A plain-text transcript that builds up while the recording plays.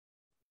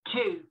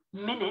2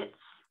 minutes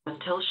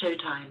until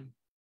showtime.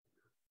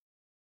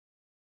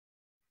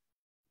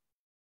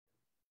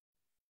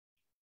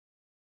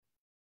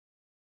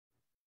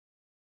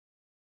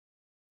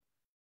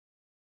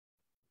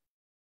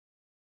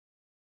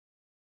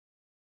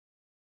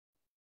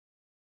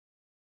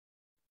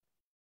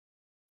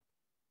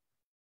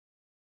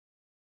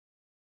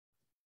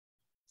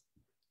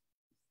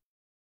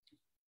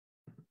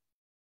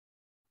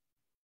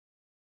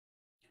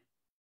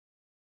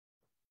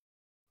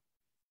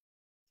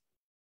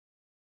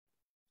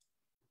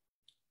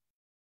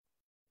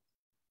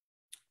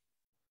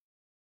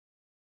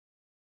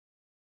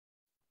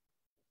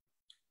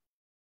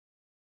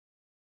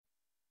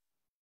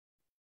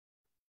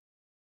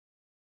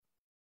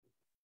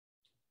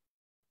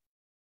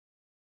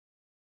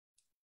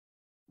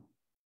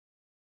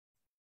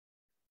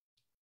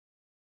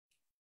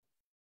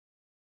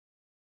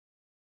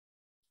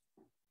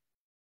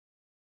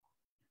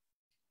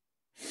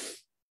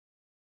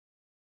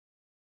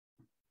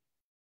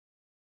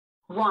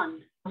 One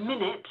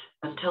minute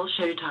until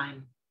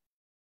showtime.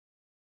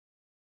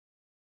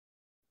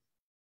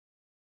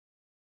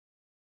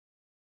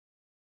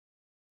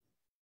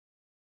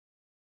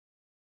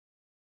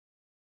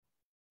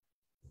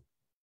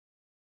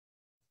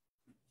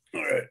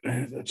 All right, I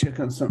have to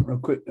check on something real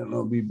quick, and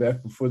I'll be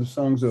back before the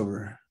song's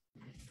over.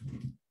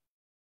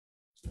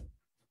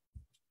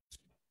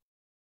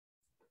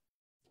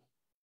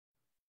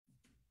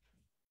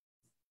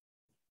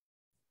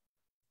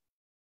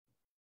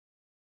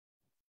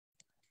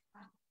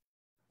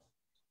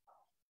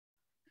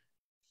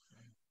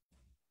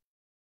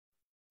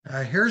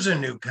 Here's a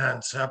new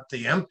concept,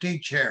 the empty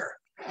chair.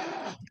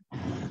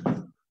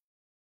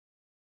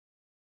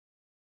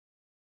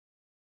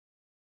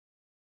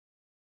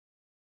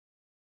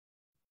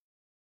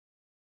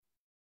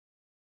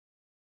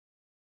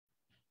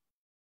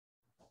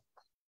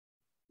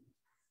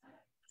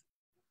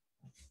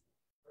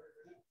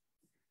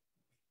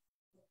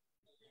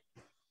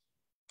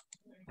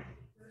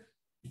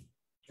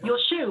 Your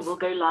show will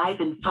go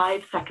live in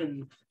 5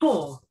 seconds.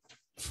 4,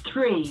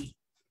 3,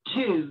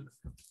 2,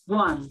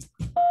 1.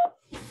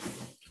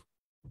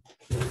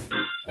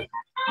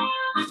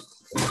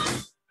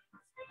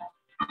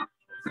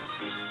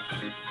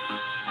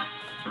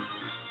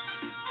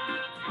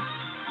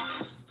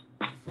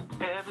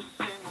 Every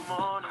single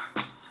morning,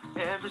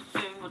 every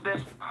single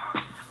day,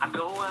 I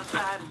go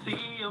outside and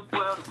see a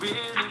world I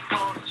really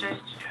want to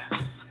change.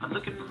 I'm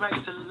looking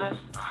right to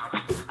left.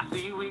 I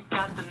see we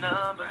got the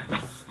number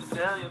to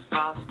tell your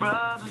father,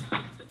 brother,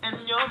 sister,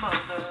 and your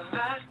mother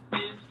that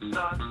it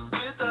starts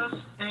with us.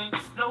 Ain't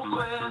no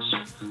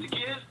question to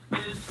give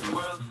this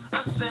world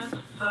a sense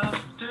of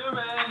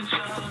direction.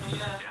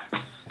 Yeah,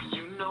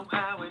 you know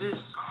how it is,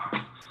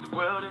 the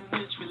world in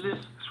which we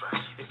live.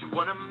 If you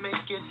wanna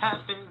make it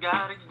happen,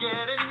 gotta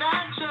get in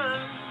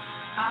action.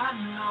 I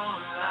know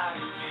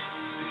life can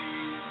be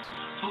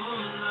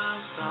full of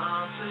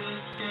complications.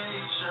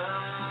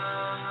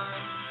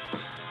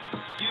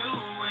 You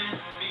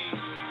and me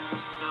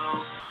know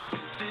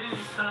this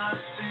is our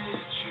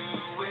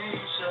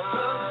situation.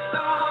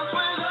 Start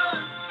with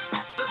us.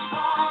 Let's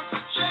walk the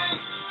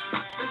change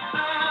and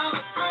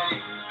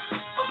celebrate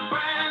a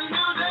brand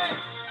new day.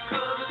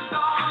 'Cause it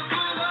starts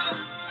with us.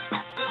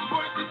 There's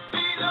work to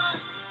be done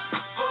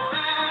for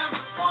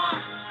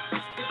everyone.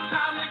 It's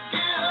time to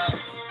get up.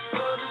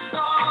 'Cause it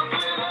starts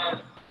with us.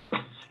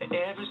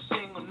 Every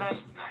single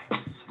night,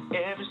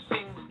 every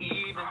single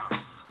evening,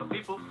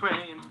 people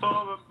praying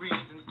for a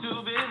reason to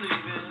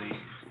believe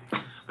it.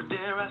 But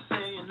dare I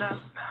say it now,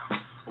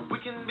 we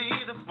can be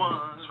the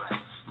ones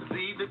to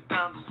lead the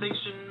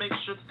conversation, make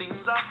sure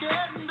things are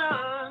getting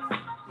done.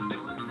 We're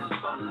doing this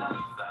for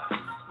life.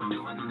 We're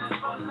doing this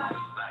for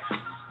life.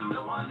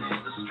 No one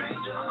is a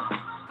stranger.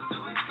 We'll do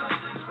it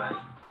 'cause it's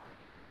right.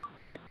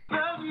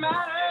 Doesn't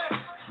matter,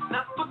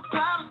 not for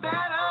cloud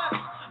status.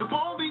 It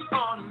won't be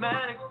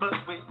automatic, but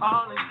we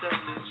all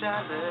accept the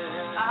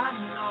challenge. I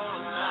know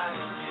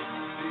life can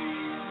be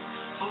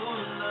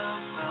full of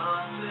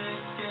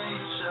complications.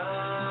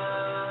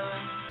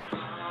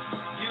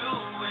 You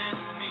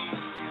and me,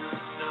 you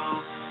know,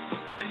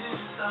 this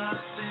is our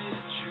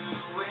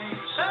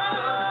situation.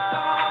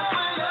 Start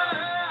with us.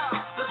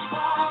 Let's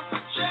walk the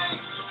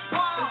change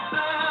and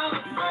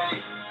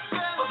celebrate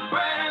a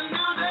brand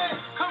new day.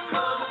 Come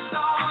on,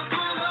 start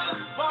with us.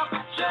 Walk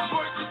the change,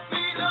 work to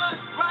be done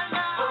right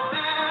now for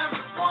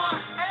everyone.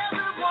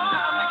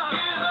 Everyone,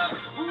 get up.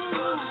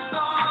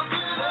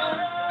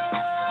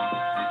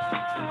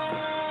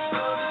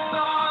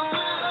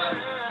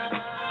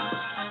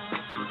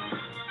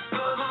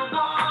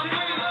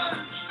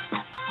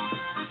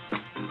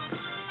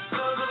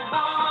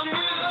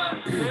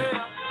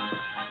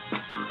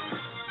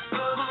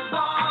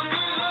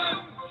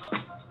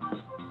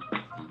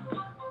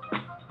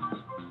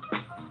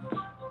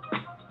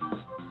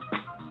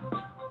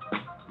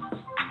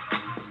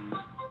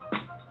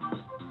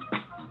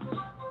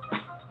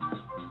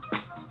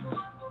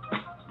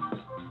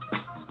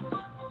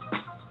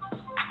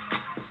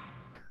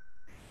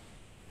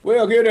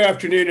 Well, good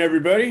afternoon,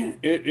 everybody.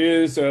 It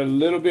is a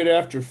little bit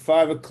after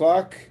 5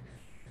 o'clock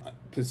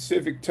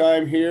Pacific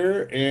time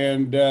here,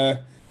 and man,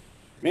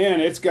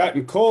 it's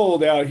gotten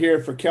cold out here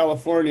for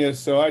California,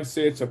 so I'd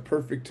say it's a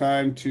perfect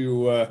time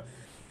to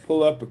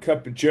pull up a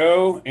cup of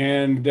Joe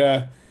and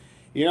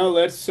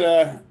let's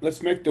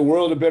make the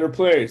world a better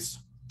place.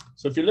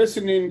 So if you're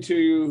listening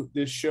to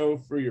this show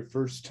for your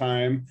first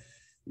time,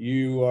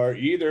 you are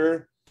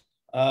either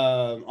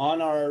on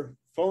our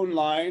phone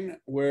line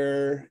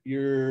where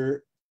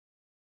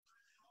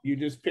you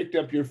just picked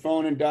up your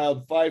phone and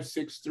dialed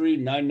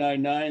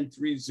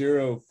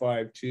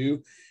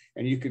 563-999-3052,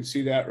 and you can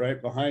see that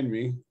right behind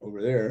me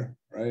over there,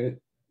 right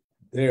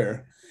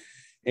there.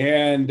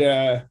 And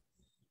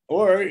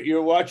or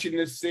you're watching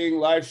this thing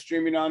live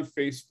streaming on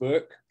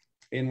Facebook,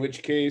 in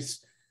which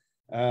case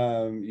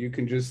you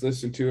can just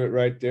listen to it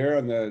right there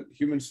on the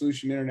Human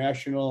Solution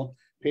International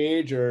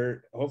page,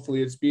 or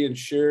hopefully it's being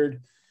shared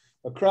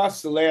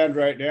across the land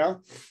right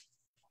now.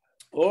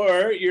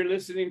 Or you're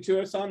listening to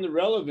us on the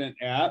Relevant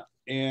app,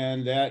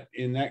 and that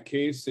in that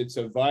case, it's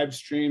a vibe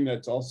stream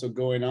that's also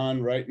going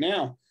on right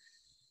now.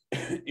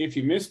 If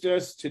you missed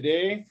us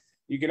today,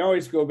 you can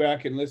always go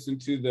back and listen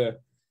to the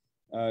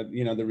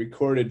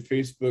recorded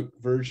Facebook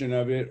version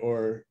of it,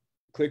 or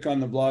click on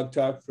the Blog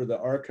Talk for the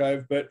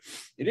archive. But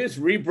it is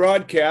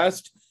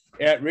rebroadcast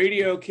at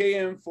Radio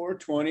KM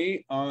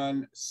 420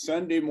 on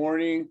Sunday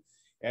morning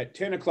at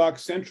 10 o'clock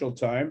Central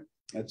Time.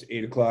 That's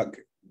 8 o'clock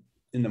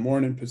in the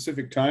morning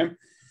Pacific time.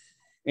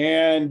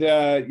 And,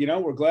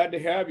 we're glad to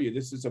have you.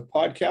 This is a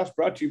podcast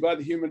brought to you by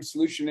the Human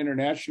Solution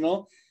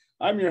International.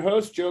 I'm your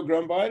host, Joe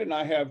Grumbine, and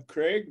I have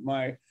Craig,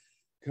 my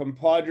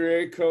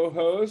compadre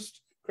co-host,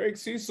 Craig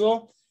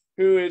Cecil,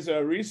 who is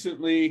a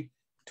recently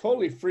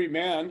totally free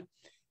man.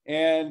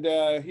 And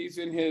he's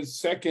in his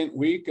second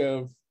week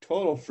of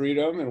total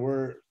freedom,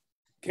 and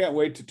can't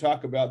wait to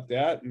talk about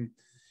that. And,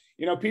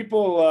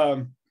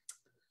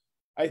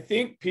 I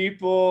think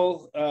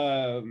people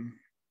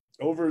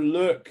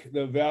overlook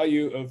the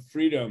value of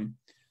freedom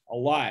a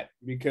lot,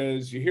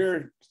 because you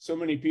hear so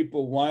many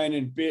people whine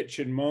and bitch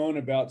and moan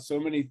about so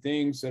many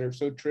things that are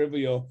so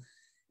trivial.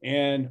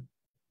 And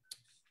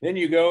then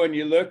you go and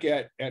you look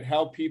at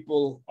how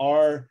people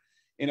are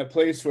in a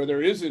place where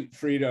there isn't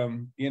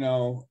freedom,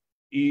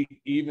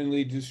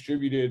 evenly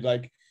distributed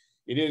like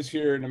it is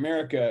here in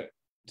America,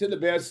 to the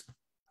best,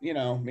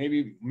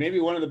 maybe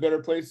one of the better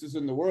places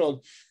in the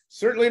world.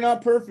 Certainly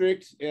not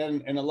perfect,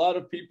 and a lot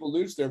of people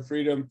lose their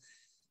freedom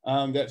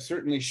that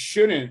certainly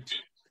shouldn't.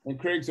 And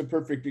Craig's a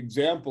perfect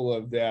example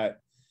of that.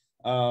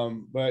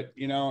 But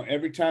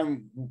every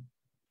time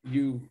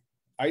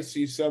I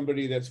see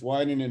somebody that's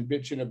whining and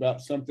bitching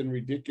about something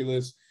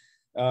ridiculous,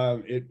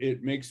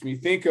 it makes me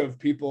think of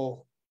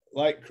people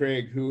like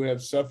Craig who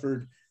have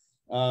suffered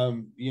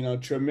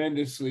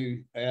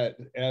tremendously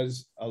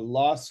as a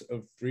loss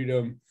of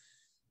freedom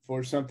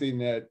for something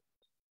that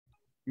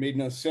made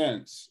no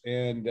sense.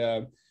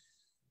 And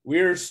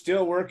we're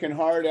still working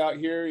hard out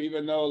here,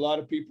 even though a lot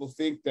of people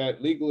think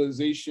that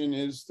legalization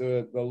is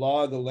the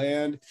law of the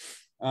land.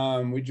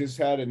 I just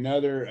saw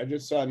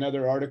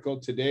another article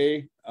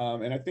today,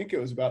 and I think it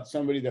was about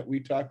somebody that we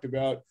talked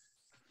about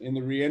in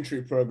the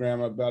reentry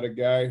program, about a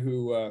guy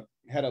who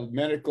had a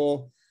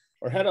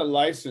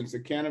license,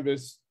 a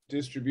cannabis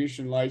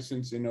distribution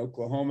license in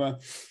Oklahoma,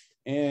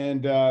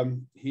 and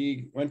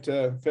he went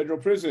to federal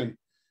prison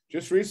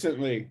just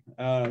recently,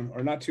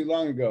 or not too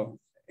long ago,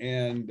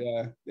 and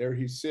there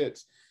he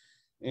sits.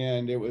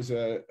 And it was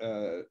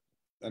an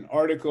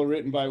article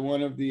written by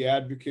one of the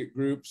advocate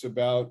groups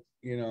about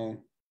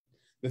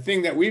the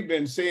thing that we've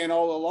been saying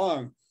all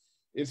along.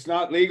 It's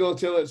not legal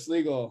till it's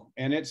legal,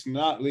 and it's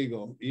not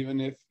legal.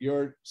 Even if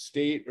your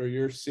state or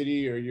your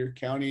city or your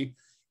county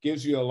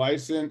gives you a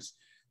license,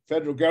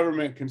 federal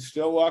government can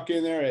still walk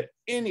in there at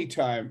any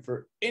time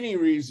for any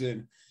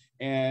reason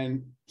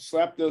and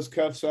slap those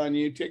cuffs on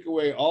you, take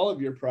away all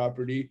of your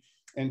property,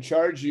 and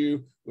charge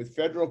you with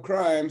federal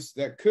crimes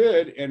that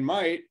could and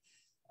might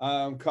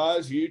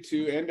cause you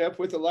to end up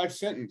with a life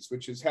sentence,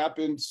 which has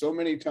happened so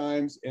many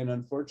times. And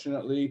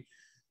unfortunately,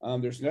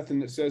 there's nothing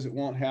that says it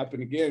won't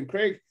happen again.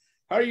 Craig,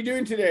 how are you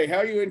doing today? How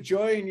are you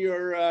enjoying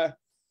your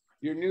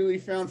newly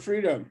found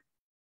freedom?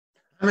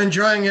 I'm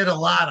enjoying it a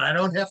lot. I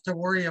don't have to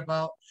worry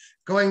about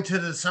going to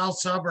the south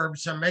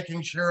suburbs and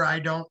making sure I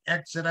don't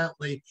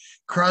accidentally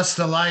cross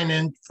the line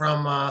in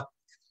from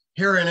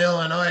here in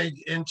Illinois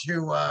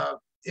into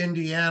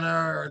Indiana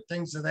or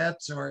things of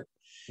that sort.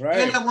 Right.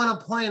 And I want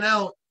to point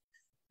out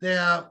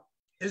that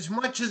as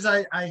much as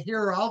I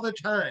hear all the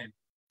time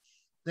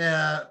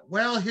that,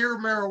 well, here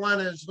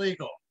marijuana is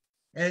legal.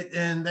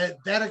 And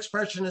that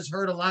expression is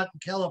heard a lot in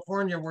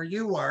California where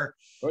you are.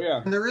 Oh,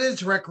 yeah. And there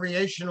is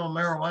recreational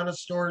marijuana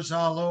stores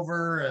all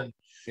over, and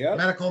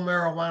medical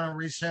marijuana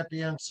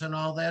recipients and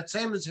all that.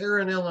 Same as here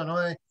in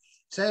Illinois.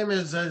 Same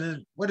as,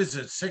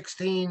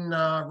 16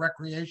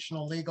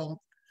 recreational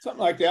legal.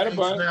 Something like that.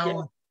 About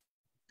now.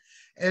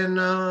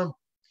 Yeah.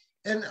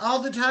 And all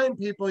the time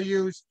people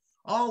use,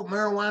 oh,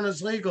 marijuana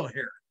is legal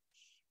here.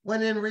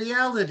 When in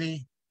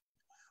reality,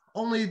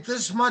 only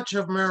this much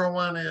of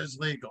marijuana is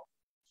legal.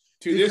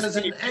 To this Because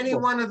many in any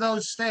people. one of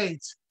those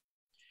states,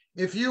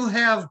 if you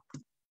have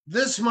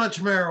this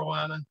much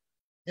marijuana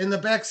in the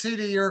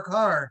backseat of your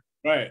car,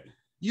 Right,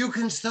 you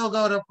can still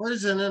go to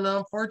prison. And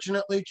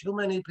unfortunately, too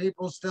many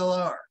people still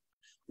are.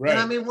 And I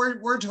right. mean,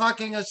 we're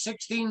talking a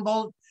 16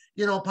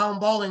 pound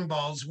bowling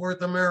balls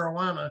worth of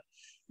marijuana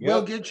will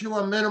Yep, get you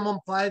a minimum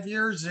 5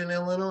 years in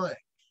Illinois.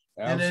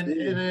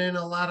 absolutely. And in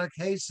a lot of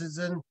cases.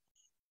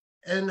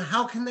 And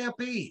how can that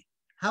be?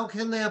 How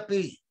can that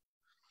be?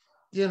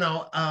 You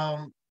know,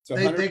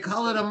 It's they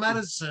call it a 100%.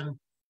 medicine,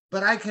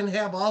 but I can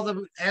have all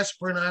the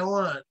aspirin I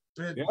want.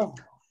 Yeah.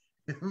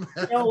 You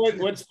know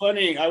what's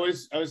funny? I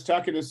was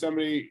talking to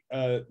somebody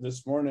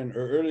this morning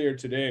or earlier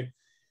today,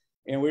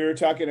 and we were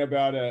talking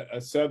about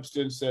a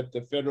substance that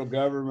the federal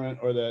government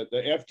or the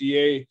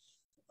FDA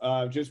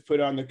just put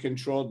on the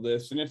controlled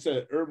list, and it's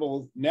a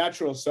herbal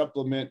natural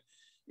supplement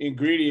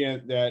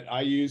ingredient that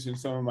I use in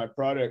some of my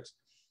products,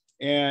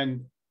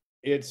 and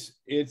it's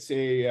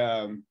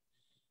an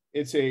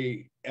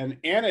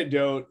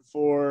antidote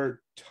for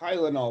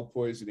Tylenol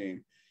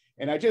poisoning.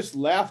 And I just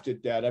laughed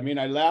at that. I mean,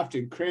 I laughed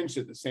and cringed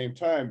at the same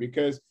time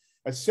because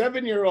a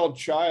 7-year-old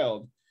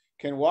child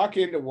can walk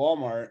into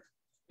Walmart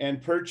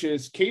and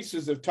purchase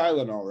cases of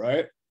Tylenol,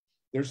 right?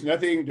 There's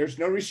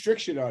no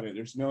restriction on it.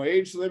 There's no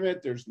age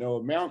limit. There's no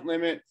amount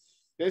limit.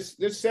 This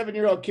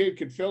 7-year-old kid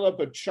could fill up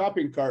a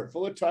shopping cart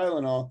full of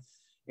Tylenol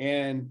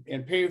and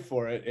pay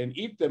for it and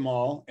eat them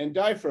all and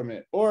die from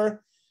it,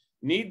 or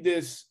need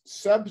this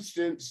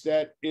substance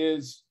that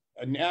is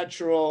a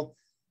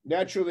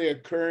naturally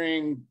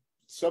occurring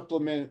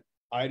supplement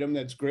item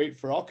that's great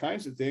for all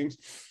kinds of things,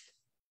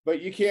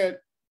 but you can't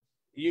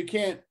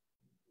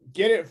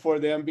get it for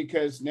them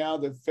because now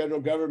the federal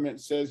government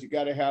says you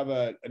got to have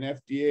an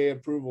FDA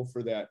approval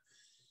for that,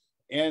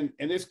 and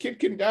this kid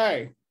can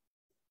die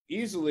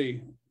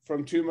easily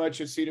from too much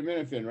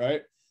acetaminophen,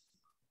 right?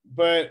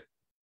 But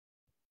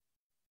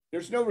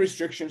there's no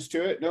restrictions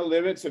to it, no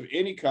limits of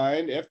any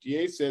kind.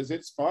 FDA says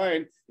it's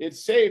fine,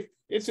 it's safe,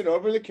 it's an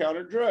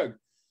over-the-counter drug.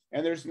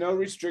 And there's no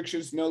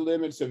restrictions, no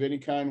limits of any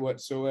kind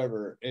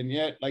whatsoever. And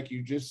yet, like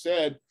you just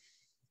said,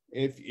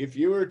 if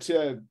you were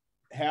to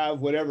have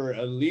whatever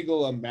a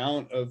legal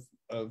amount of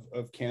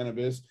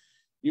cannabis,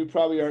 you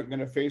probably aren't going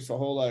to face a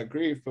whole lot of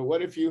grief. But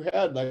what if you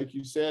had, like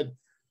you said,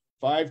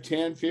 5,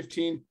 10,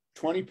 15,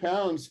 20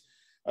 pounds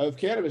of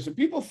cannabis? And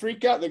people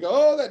freak out. They go,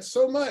 oh, that's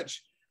so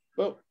much.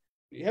 But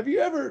have you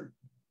ever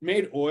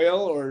made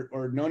oil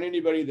or known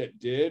anybody that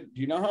did? Do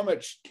you know how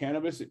much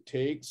cannabis it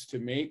takes to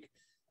make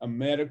a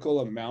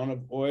medical amount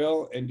of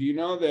oil? And do you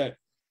know that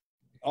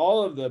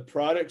all of the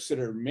products that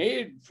are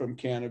made from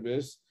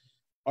cannabis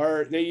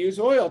they use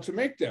oil to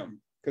make them,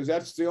 because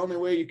that's the only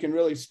way you can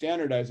really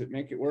standardize it,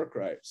 make it work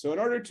right. So in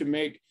order to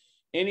make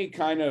any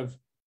kind of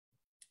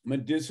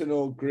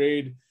medicinal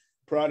grade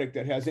product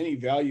that has any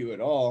value at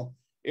all,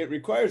 it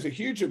requires a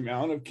huge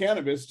amount of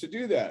cannabis to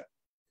do that.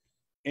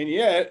 And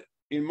yet,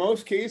 in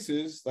most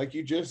cases, like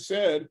you just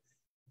said,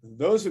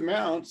 those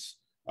amounts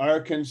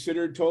are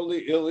considered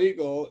totally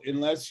illegal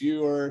unless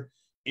you are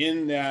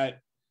in that,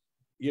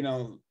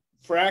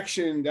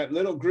 fraction, that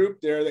little group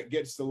there that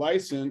gets the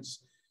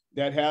license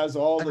that has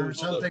all or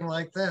something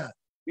like that.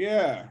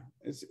 Yeah,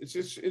 it's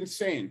just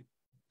insane,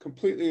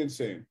 completely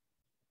insane.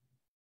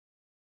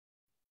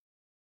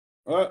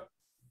 Oh,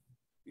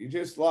 you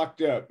just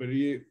locked up, but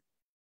you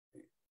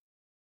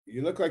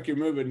look like you're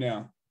moving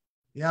now.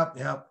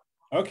 Yep.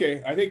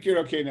 Okay, I think you're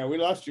okay now. We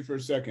lost you for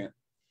a second.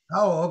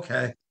 Oh,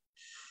 okay.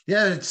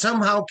 Yeah, it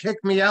somehow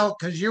kicked me out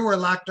because you were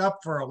locked up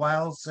for a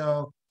while.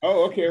 So.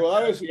 Oh, okay. Well,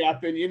 I was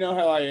yapping. You know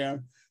how I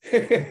am.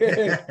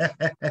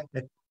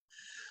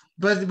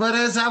 But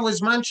as I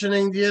was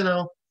mentioning,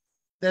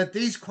 that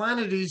these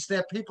quantities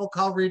that people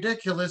call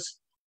ridiculous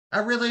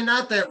are really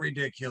not that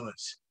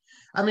ridiculous.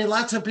 I mean,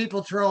 lots of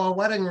people throw a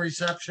wedding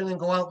reception and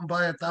go out and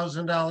buy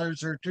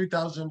 $1,000 or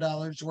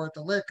 $2,000 worth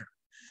of liquor.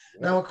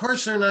 Now, of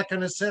course, they're not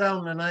going to sit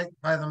down the night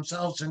by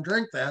themselves and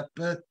drink that,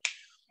 but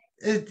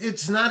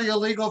it's not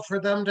illegal for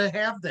them to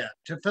have that,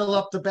 to fill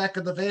up the back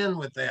of the van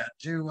with that,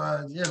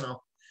 and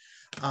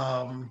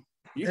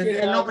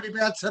nobody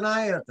bats an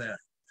eye at that.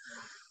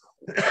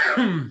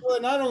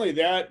 Well, not only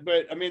that,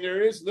 but I mean,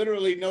 there is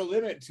literally no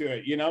limit to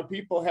it.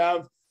 People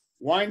have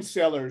wine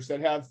cellars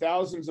that have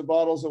thousands of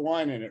bottles of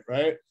wine in it,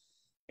 right?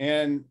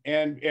 And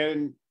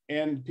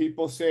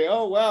people say,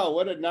 oh, wow,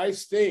 what a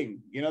nice thing.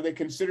 They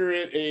consider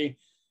it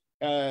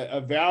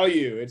a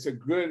value. It's a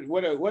good,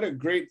 what a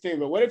great thing.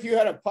 But what if you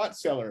had a pot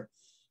cellar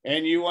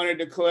and you wanted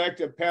to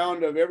collect a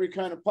pound of every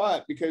kind of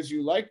pot because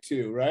you like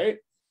to, right?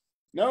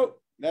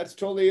 Nope, that's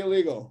totally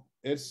illegal.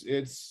 There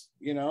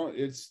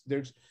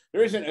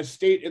isn't a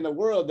state in the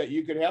world that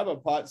you could have a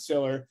pot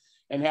cellar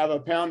and have a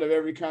pound of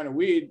every kind of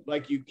weed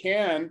like you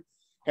can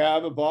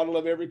have a bottle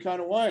of every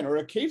kind of wine or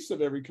a case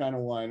of every kind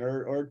of wine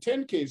or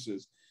 10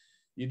 cases.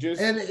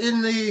 And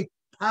in the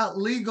pot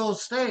legal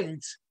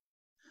states,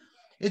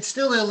 it's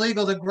still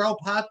illegal to grow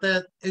pot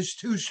that is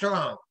too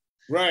strong.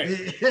 Right.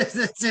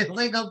 It's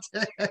illegal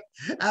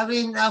I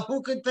mean, now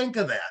who could think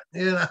of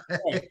that?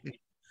 Right.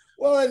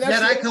 Well, and that's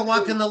Yet I can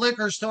walk in the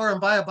liquor store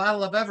and buy a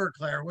bottle of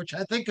Everclear, which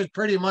I think is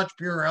pretty much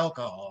pure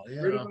alcohol.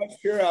 pretty much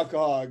pure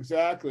alcohol.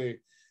 Exactly.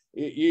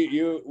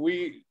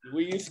 We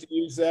used to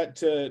use that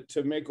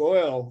to make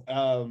oil,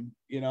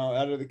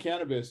 out of the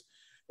cannabis.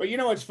 But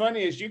what's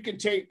funny is you can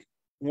take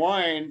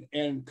wine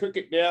and cook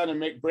it down and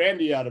make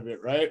brandy out of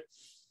it, right?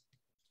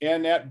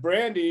 And that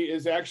brandy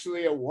is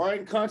actually a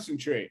wine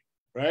concentrate,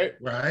 right?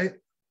 Right.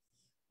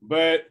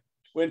 But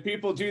when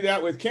people do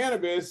that with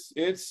cannabis,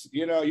 it's,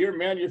 you're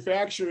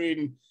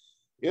manufacturing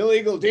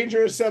illegal,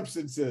 dangerous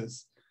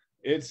substances.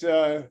 It's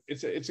a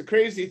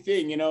crazy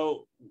thing,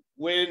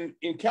 when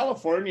in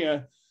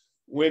California,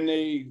 when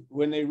they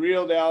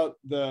reeled out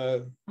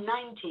the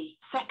 90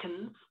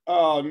 seconds.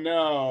 Oh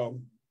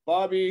no,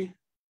 Bobby,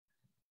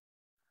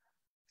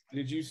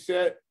 did you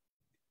set?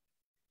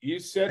 I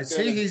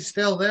see he's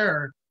still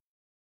there.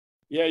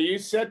 Yeah, you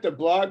set the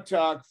blog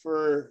talk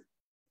for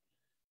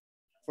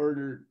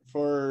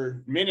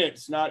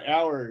minutes, not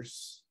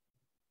hours.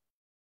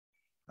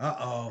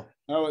 Uh-oh.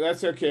 Oh,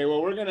 that's okay.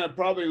 Well, we're gonna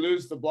probably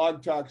lose the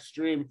blog talk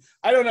stream.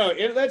 I don't know.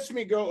 It lets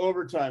me go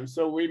overtime,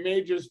 so we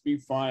may just be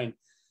fine.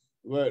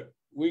 But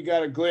we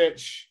got a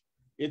glitch.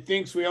 It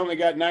thinks we only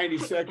got 90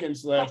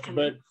 seconds left,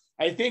 but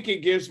I think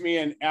it gives me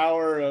an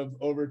hour of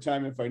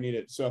overtime if I need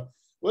it. So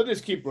we'll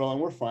just keep rolling.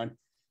 We're fine.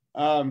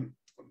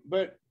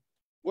 But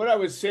what I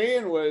was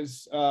saying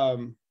was,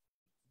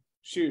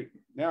 shoot,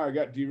 now I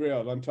got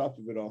derailed on top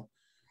of it all.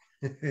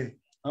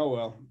 Oh,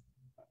 well.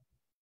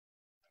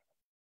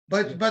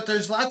 But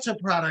there's lots of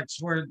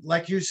products where,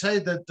 like you say,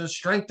 that the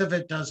strength of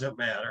it doesn't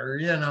matter,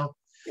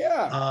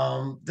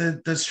 Yeah.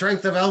 The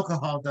strength of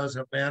alcohol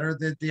doesn't matter,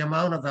 the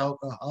amount of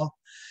alcohol.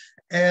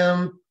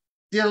 And,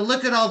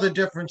 look at all the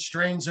different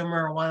strains of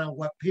marijuana,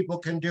 what people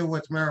can do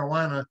with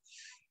marijuana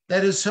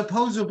that is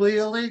supposedly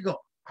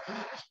illegal.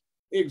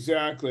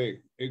 Exactly.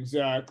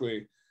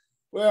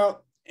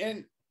 Well,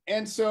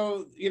 and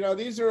so,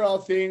 these are all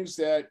things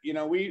that,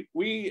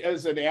 we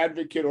as an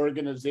advocate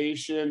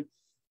organization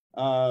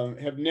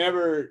have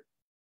never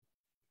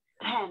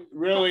 10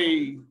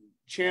 really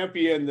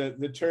championed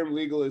the term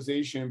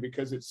legalization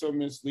because it's so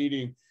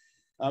misleading.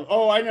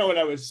 I know what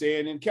I was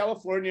saying. In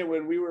California,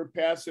 when we were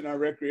passing our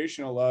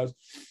recreational laws,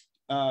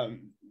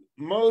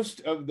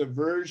 most of the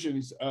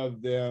versions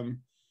of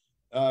them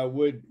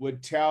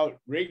would tout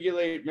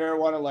regulate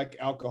marijuana like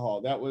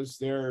alcohol. That was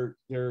their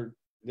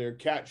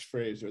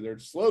catchphrase or their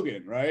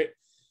slogan, right?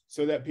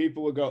 So that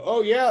people would go,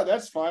 oh yeah,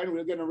 that's fine.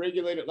 We're going to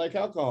regulate it like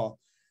alcohol.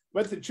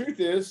 But the truth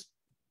is,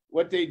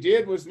 what they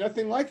did was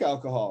nothing like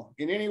alcohol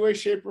in any way,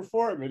 shape, or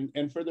form.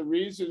 And for the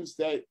reasons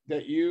that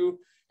you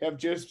have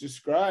just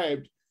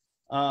described,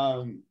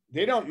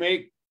 they don't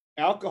make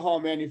alcohol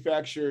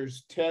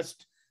manufacturers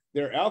test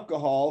their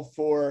alcohol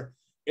for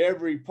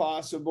every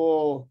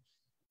possible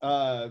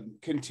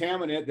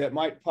contaminant that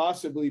might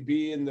possibly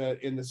be in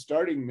the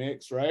starting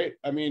mix, right?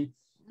 I mean,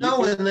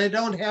 no, and they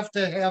don't have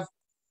to have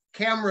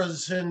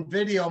cameras and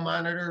video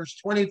monitors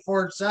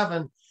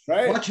 24/7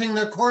 right, watching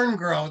the corn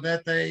grow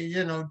that they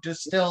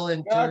distill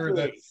into, or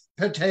the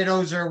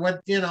potatoes, or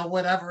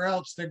whatever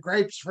else, the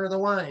grapes for the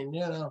wine.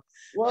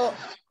 Well,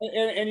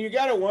 and you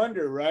got to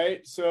wonder,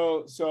 right?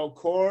 So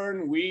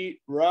corn,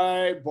 wheat,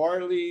 rye,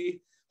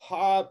 barley,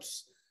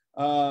 hops,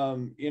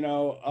 every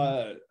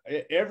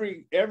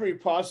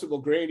possible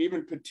grain,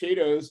 even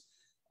potatoes.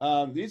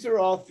 These are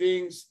all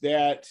things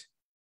that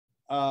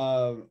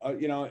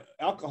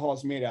alcohol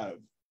is made out of.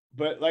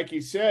 But like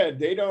you said,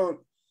 they don't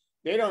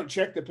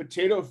check the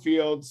potato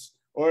fields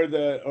or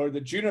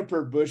the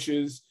juniper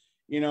bushes,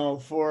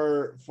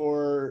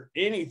 for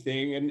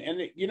anything. And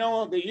they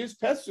use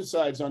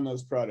pesticides on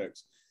those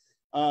products.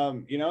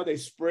 They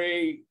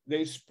spray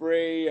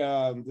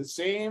the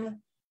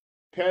same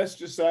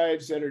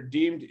pesticides that are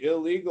deemed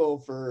illegal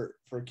for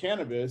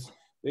cannabis.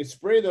 They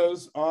spray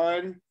those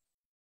on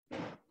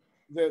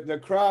the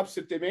crops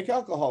that they make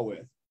alcohol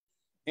with.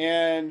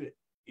 And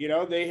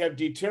they have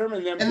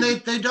determined them. And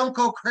they don't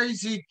go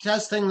crazy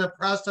testing the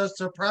process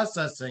of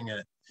processing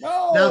it.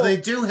 No. Now, they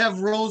do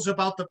have rules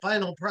about the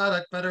final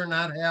product, better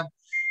not have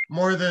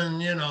more than,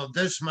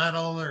 this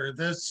metal or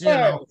this,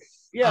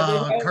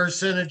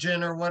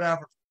 carcinogen or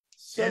whatever.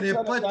 But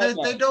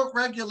they don't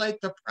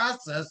regulate the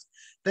process.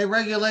 They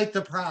regulate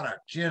the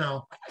product,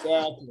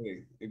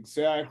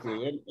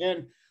 Exactly.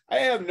 And I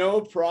have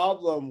no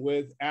problem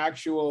with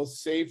actual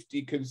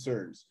safety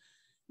concerns.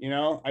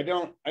 I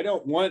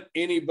don't want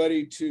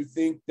anybody to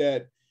think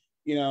that,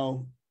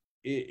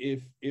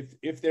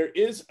 if there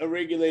is a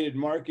regulated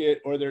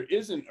market or there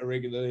isn't a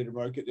regulated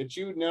market, that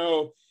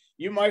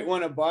you might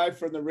want to buy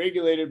from the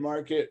regulated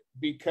market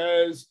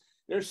because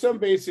there's some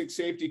basic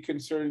safety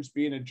concerns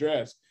being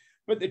addressed.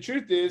 But the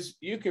truth is,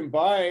 you can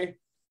buy,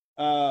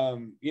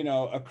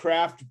 a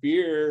craft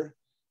beer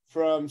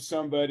from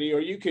somebody, or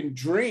you can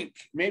drink.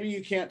 Maybe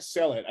you can't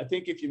sell it. I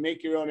think if you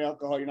make your own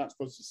alcohol, you're not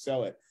supposed to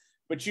sell it.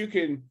 But you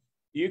can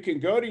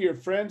go to your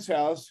friend's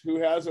house who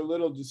has a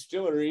little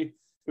distillery,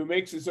 who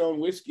makes his own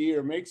whiskey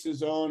or makes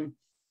his own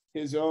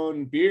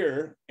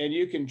beer, and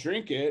you can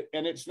drink it,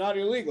 and it's not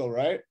illegal,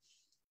 right?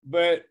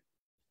 But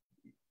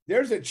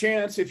there's a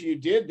chance if you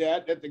did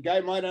that the guy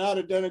might not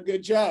have done a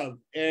good job,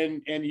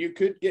 and you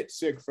could get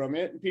sick from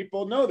it, and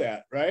people know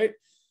that, right?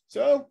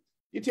 So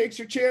you take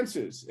your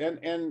chances,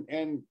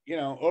 and you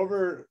know,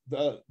 over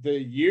the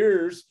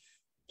years,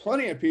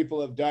 plenty of people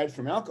have died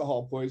from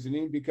alcohol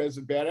poisoning because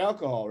of bad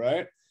alcohol,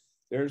 right?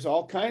 There's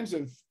all kinds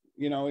of,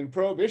 you know, in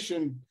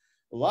Prohibition,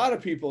 a lot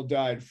of people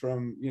died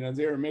from, you know,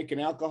 they were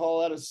making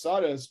alcohol out of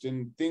sawdust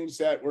and things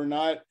that were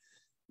not,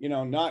 you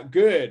know, not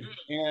good.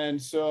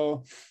 And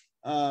so,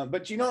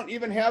 but you don't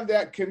even have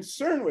that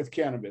concern with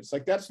cannabis.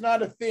 Like, that's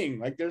not a thing.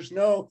 Like, there's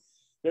no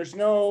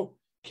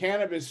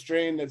cannabis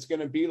strain that's going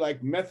to be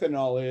like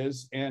methanol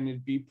is and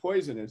it'd be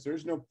poisonous.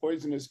 There's no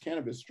poisonous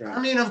cannabis strain. I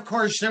mean, of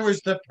course, there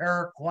was the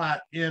paraquat,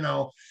 you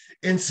know,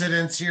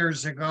 incidents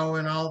years ago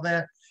and all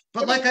that.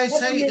 But like I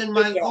say, in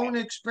my own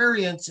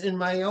experience, in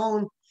my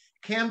own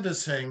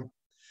canvassing,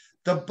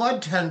 the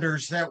bud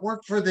tenders that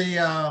work for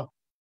the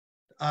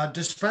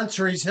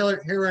dispensaries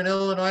here in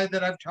Illinois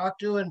that I've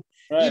talked to, and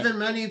even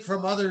many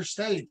from other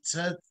states,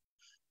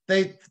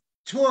 they,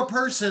 to a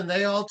person,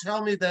 they all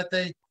tell me that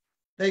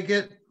they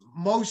get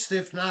most,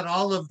 if not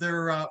all, of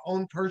their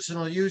own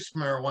personal use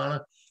marijuana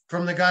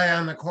from the guy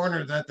on the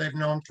corner that they've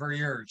known for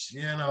years,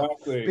 you know,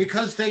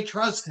 because they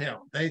trust him.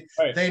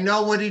 They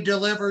know what he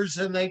delivers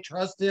and they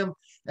trust him.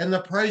 And the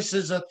price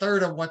is a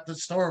third of what the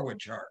store would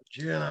charge,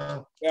 you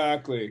know.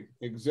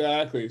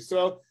 Exactly.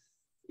 So,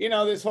 you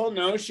know, this whole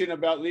notion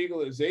about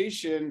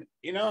legalization,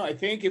 you know, I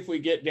think if we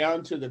get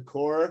down to the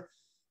core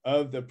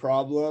of the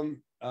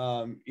problem,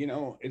 you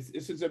know,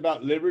 this is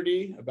about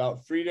liberty,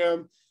 about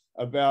freedom,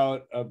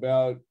 about,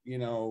 you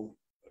know,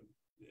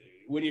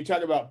 when you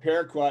talk about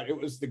paraquat, it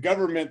was the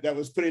government that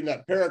was putting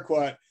that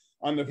paraquat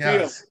on the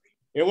field.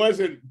 It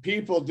wasn't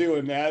people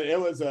doing that. It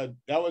was an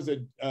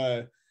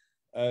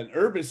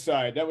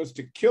herbicide that was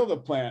to kill the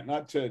plant,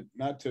 not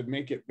to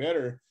make it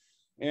better.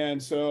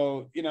 And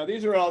so, you know,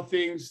 these are all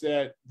things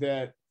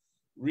that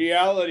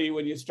reality,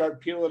 when you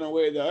start peeling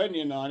away the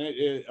onion on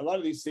it, a lot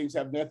of these things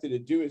have nothing to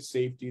do with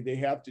safety. They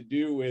have to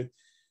do with,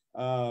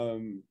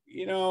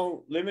 you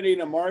know,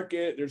 limiting a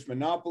market. There's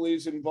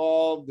monopolies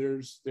involved.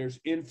 There's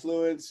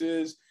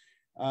influences,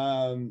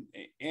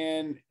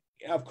 and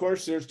of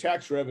course there's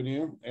tax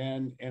revenue,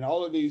 and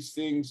all of these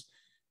things,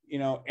 you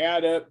know,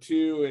 add up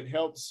to, it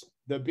helps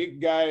the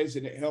big guys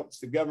and it helps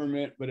the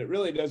government, but it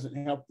really doesn't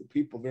help the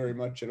people very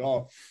much at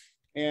all.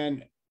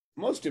 And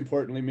most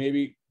importantly,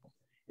 maybe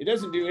it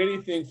doesn't do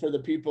anything for the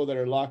people that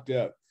are locked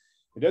up.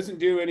 It doesn't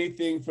do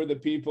anything for the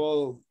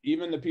people,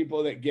 even the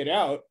people that get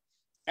out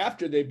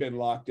after they've been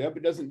locked up.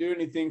 It doesn't do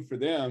anything for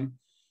them.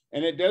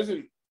 And it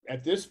doesn't,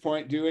 at this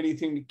point, do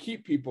anything to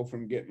keep people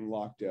from getting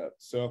locked up.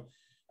 So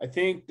I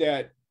think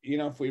that, you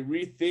know, if we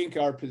rethink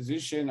our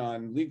position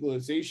on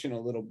legalization a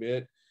little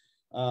bit,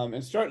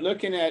 and start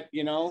looking at,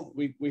 you know,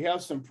 we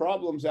have some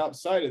problems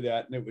outside of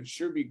that, and it would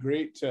sure be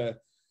great to,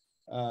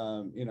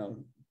 you know,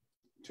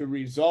 to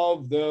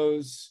resolve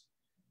those,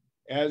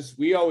 as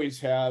we always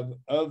have,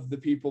 of the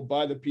people,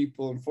 by the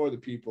people, and for the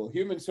people,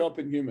 humans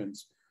helping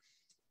humans.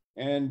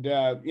 And,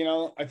 you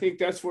know, I think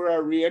that's where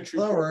our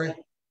reentry.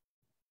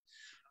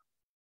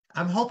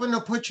 I'm hoping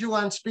to put you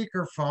on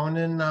speakerphone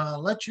and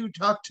let you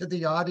talk to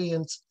the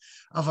audience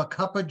of A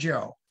Cup of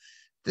Joe.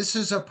 This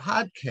is a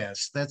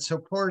podcast that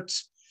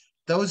supports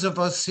those of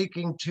us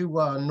seeking to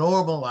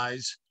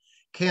normalize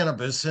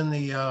cannabis in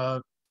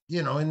the,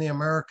 you know, in the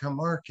American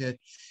market,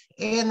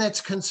 and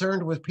that's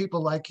concerned with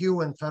people like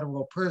you in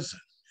federal prison.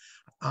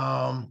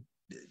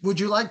 Would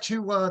you like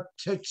to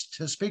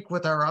speak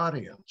with our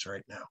audience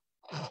right now?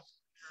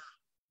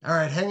 All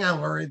right, hang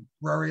on,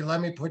 Rory. Let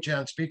me put you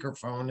on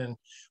speakerphone, and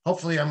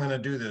hopefully I'm going to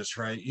do this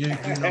right. You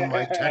know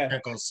my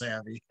technical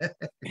savvy.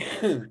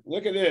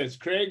 Look at this.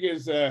 Craig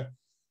is a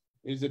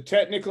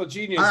technical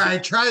genius. All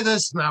right, try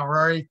this now,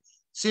 Rory.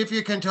 See if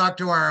you can talk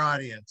to our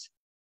audience.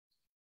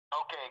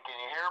 Okay, can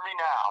you hear me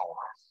now?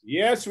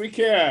 Yes, we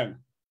can.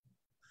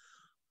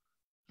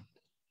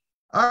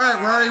 All right,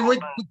 Rory,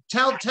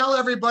 tell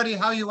everybody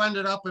how you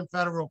ended up in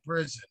federal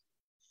prison.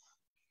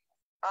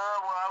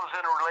 Well, I was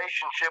in a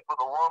relationship with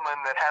a woman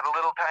that had a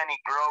little tiny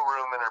grow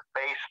room in her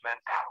basement,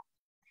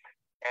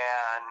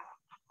 and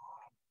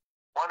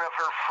one of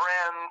her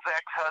friends'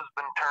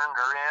 ex-husband turned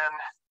her in,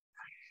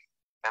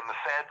 and the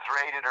feds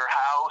raided her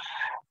house,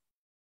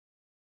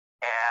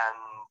 and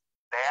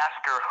they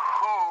asked her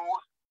who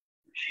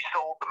she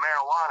sold the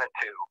marijuana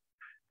to,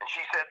 and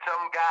she said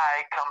some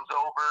guy comes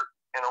over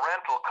in a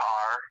rental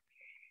car.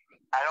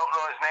 I don't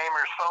know his name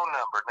or his phone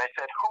number, and they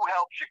said, who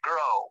helps you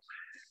grow?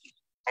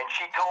 And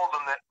she told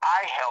them that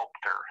I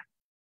helped her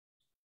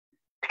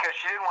because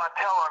she didn't want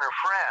to tell on her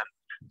friends.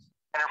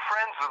 And her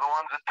friends were the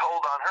ones that told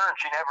on her, and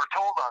she never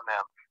told on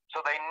them. So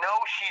they know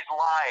she's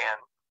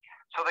lying.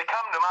 So they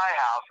come to my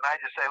house, and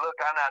I just say, look,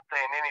 I'm not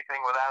saying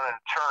anything without an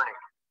attorney.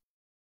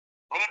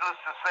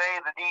 Needless to say,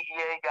 the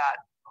DEA got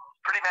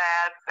pretty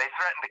mad. They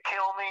threatened to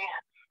kill me.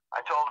 I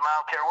told them, I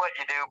don't care what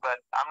you do,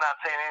 but I'm not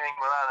saying anything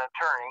without an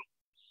attorney.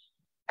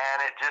 And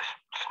it just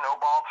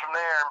snowballed from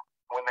there.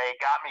 When they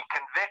got me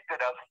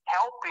convicted of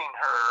helping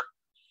her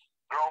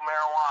grow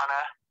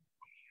marijuana,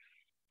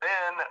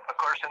 Then, of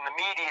course, in the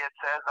media it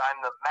says I'm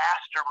the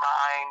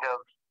mastermind of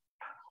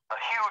a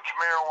huge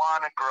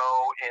marijuana grow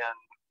in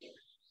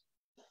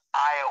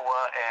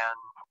Iowa, and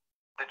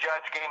the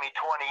judge gave me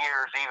 20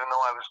 years, even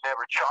though I was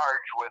never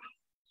charged with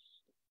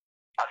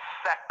a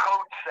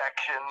code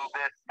section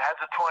that has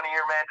a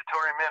 20-year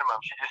mandatory minimum.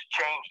 She just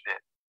changed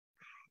it.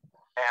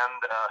 And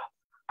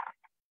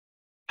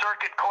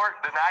circuit court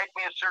denied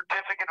me a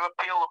certificate of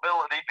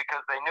appealability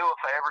because they knew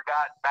if I ever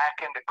got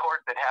back into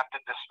court, they'd have to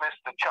dismiss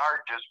the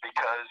charges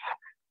because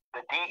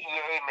the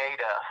DEA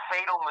made a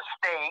fatal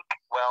mistake.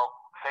 Well,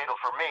 fatal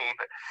for me,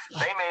 but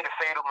they made a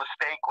fatal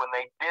mistake when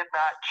they did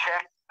not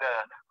check the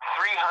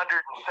 317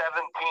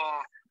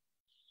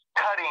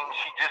 cuttings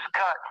she just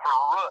cut for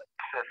root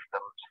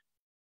systems.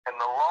 And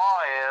the law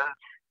is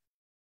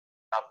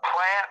a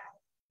plant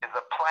is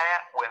a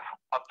plant with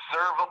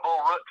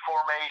observable root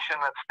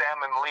formation of stem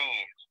and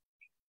leaves.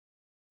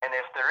 And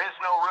if there is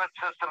no root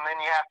system,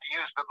 then you have to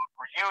use the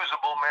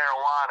reusable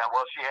marijuana.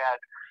 Well, she had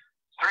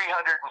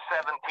 317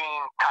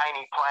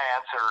 tiny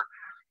plants, or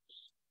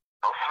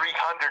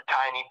 300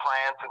 tiny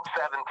plants, and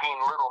 17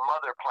 little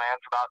mother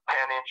plants about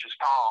 10 inches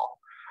tall.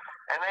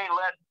 And they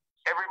let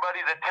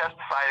everybody that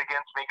testified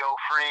against me go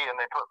free, and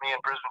they put me in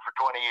prison for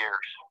 20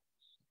 years.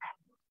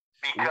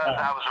 Because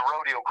I was a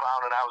rodeo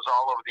clown and I was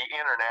all over the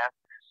internet.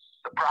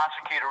 The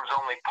prosecutor was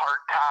only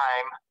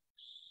part-time,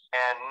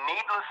 and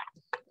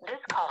This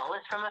call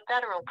is from a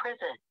federal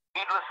prison.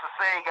 needless to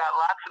say, he got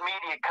lots of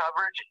media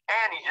coverage,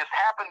 and he just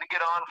happened to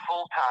get on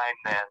full-time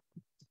then.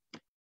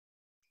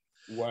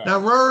 Wow. Now,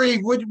 Rory,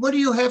 what do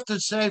you have to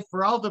say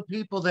for all the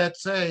people that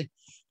say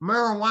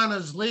marijuana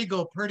is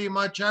legal pretty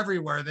much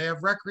everywhere? They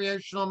have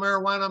recreational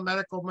marijuana,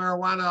 medical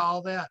marijuana,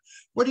 all that.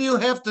 What do you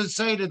have to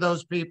say to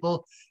those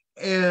people?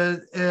 And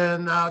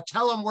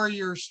tell them where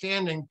you're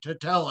standing to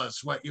tell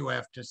us what you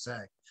have to say.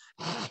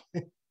 I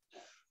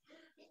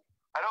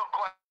don't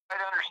quite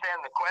understand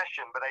the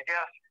question, but I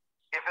guess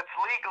if it's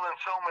legal in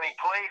so many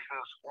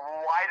places,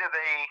 why do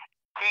they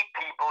keep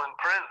people in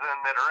prison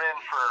that are in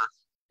for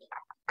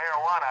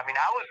marijuana? I mean,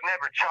 I was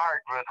never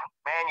charged with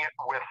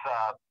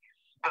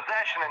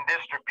possession and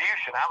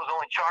distribution. I was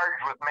only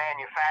charged with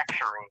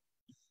manufacturing.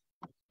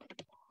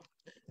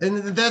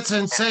 And that's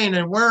insane.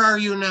 And where are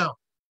you now?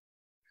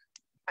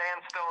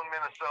 Sandstone,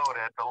 Minnesota,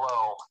 at the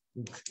low.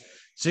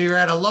 So you're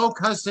at a low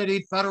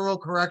custody federal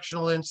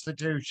correctional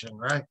institution,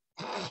 right?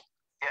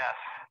 Yes.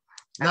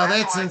 Now And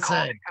that's why I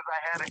called insane. because I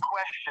had a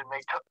question.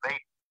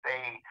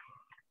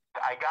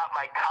 I got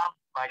my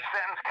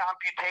sentence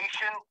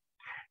computation,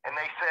 and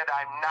they said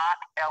I'm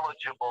not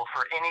eligible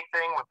for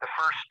anything with the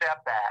First Step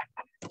Act,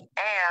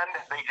 and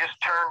they just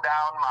turned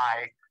down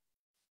my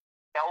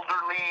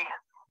elderly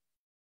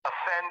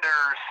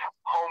offenders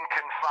home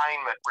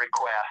confinement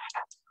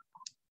request.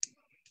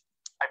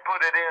 I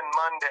put it in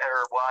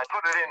I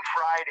put it in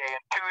Friday,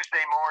 and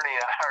Tuesday morning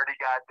I already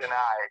got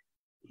denied.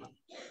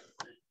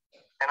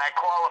 And I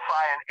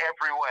qualify in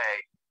every way.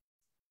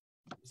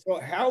 So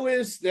how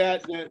is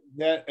that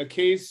a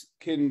case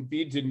can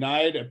be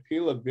denied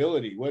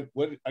appealability?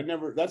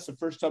 That's the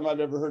first time I've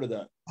ever heard of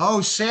that.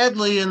 Oh,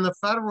 sadly, in the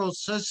federal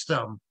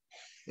system,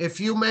 if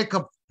you make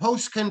a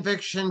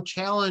post-conviction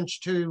challenge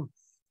to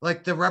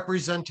like the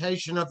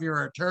representation of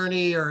your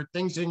attorney or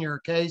things in your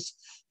case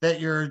that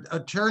your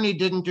attorney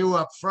didn't do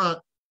up front,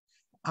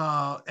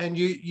 and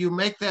you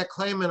make that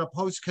claim in a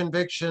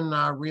post-conviction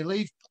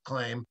relief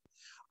claim,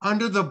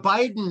 under the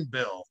Biden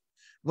bill,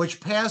 which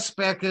passed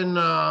back in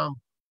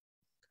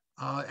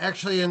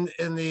actually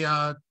in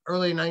the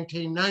early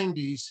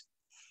 1990s,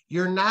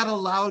 you're not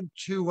allowed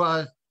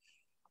to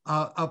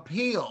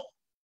appeal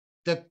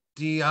that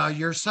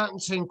your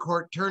sentencing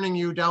court turning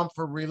you down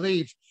for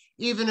relief,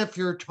 even if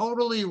you're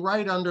totally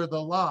right under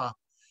the law.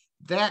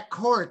 That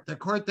court, the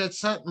court that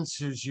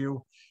sentences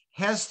you,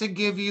 has to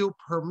give you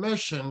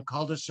permission,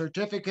 called a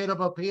certificate of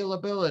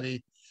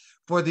appealability,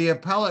 for the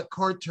appellate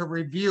court to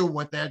review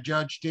what that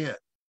judge did.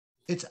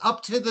 It's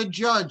up to the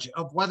judge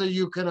of whether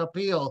you can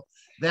appeal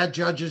that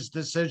judge's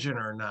decision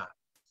or not.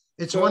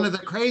 It's one of the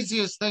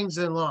craziest things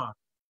in law.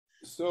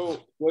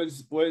 So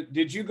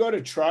did you go to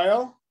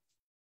trial?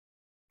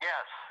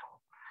 Yes.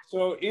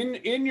 So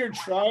in your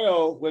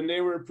trial, when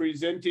they were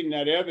presenting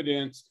that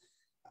evidence,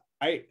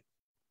 I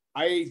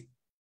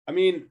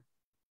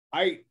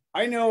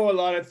know a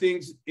lot of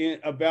things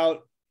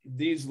about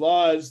these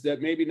laws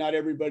that maybe not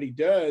everybody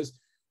does,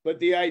 but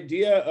the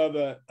idea of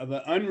an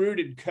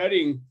unrooted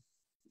cutting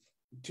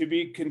to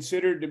be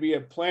considered to be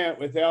a plant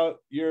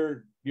without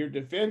your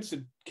defense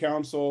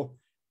counsel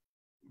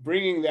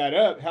bringing that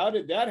up, how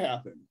did that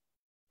happen?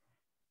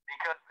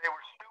 Because they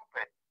were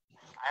stupid.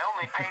 I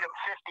only paid them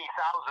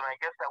 $50,000. I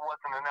guess that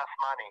wasn't enough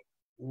money.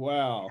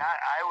 Wow.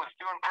 I was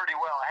doing pretty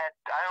well.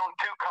 I owned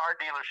 2 car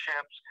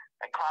dealerships.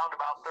 I clowned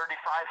about 35,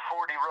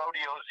 40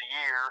 rodeos a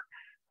year.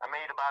 I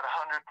made about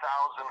 100,000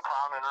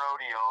 clowning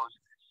rodeos.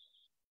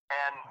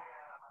 And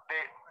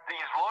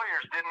these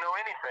lawyers didn't know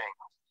anything.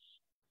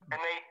 And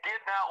they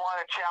did not want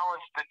to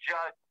challenge the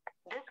judge.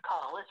 This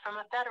call is from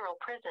a federal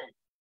prison.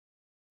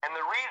 And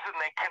the reason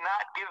they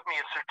cannot give me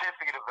a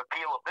certificate of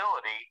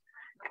appealability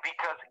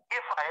because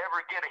if I ever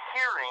get a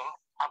hearing,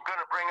 I'm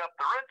going to bring up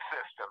the root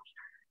systems.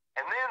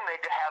 And then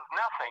they'd have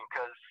nothing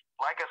because,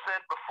 like I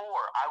said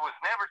before, I was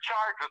never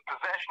charged with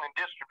possession and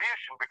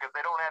distribution because they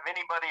don't have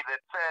anybody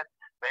that said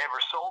they ever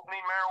sold me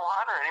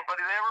marijuana or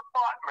anybody that ever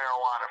bought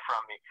marijuana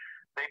from me.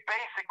 They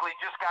basically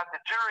just got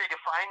the jury to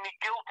find me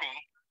guilty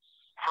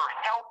for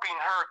helping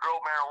her grow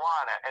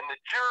marijuana. And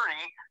the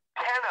jury,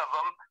 10 of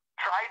them,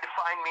 tried to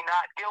find me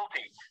not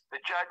guilty.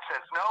 The judge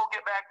says, no,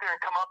 get back there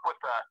and come up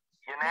with a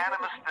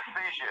unanimous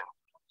decision.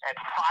 At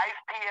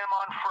 5 p.m.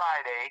 on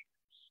Friday,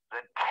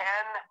 the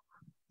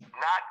 10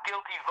 not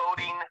guilty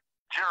voting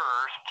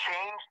jurors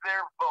changed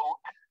their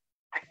vote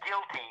to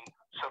guilty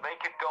so they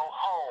could go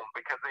home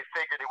because they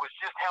figured it was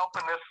just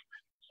helping this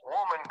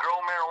woman grow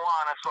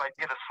marijuana so I'd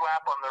get a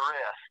slap on the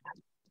wrist.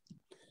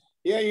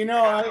 Yeah, you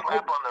know,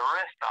 slap on the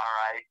wrist, all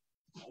right.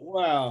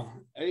 Wow.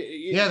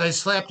 Yeah, they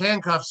slapped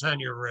handcuffs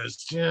on your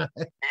wrist. Yeah,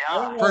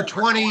 Yeah, for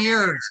 20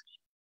 years.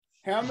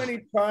 How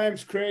many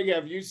times, Craig,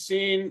 have you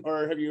seen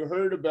or have you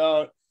heard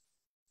about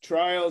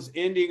trials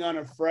ending on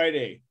a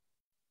Friday?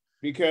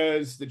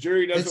 Because the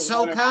jury doesn't. It's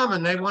so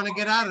common. They want to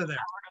get out of there.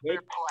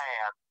 their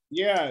plan.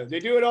 Yeah, they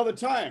do it all the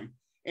time.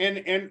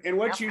 And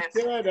what you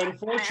said,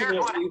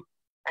 unfortunately.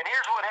 And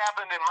here's what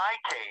happened in my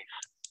case.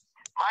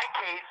 My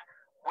case,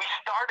 we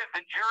started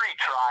the jury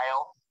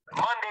trial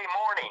Monday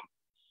morning.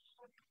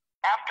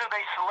 After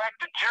they select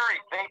a jury,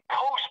 they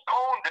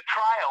postponed the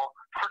trial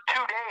for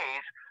 2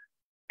 days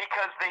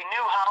because they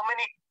knew how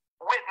many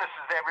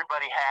witnesses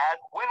everybody had,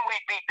 when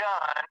we'd be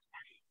done,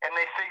 and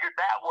they figured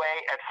that way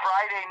at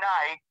Friday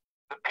night,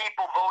 the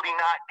people voting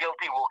not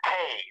guilty will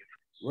cave.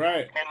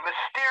 Right. And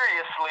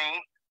mysteriously,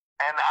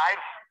 and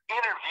I've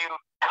interviewed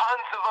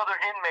tons of other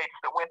inmates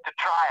that went to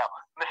trial,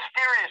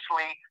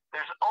 mysteriously,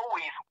 there's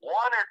always 1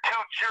 or 2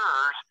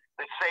 jurors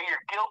that say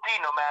you're guilty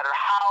no matter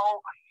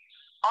how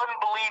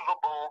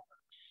unbelievable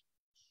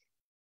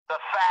the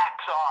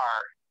facts are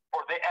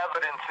or the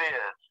evidence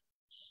is.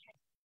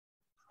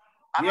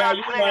 I'm not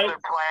saying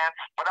they're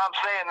plants, but I'm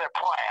saying they're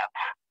plants.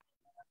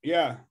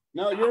 Yeah.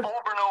 No, you're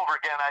over and over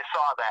again. I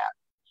saw that.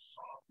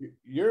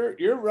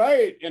 You're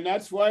right, and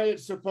that's why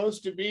it's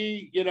supposed to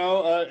be, you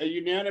know, a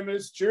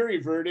unanimous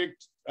jury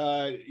verdict,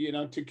 you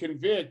know, to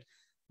convict.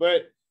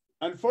 But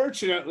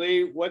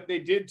unfortunately, what they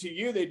did to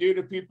you, they do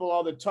to people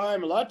all the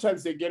time. A lot of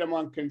times they get them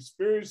on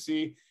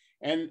conspiracy,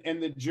 and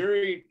the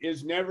jury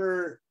is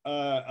never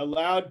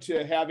allowed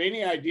to have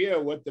any idea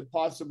what the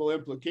possible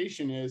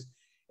implication is,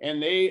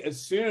 and they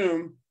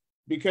assume,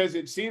 because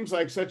it seems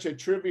like such a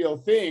trivial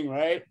thing,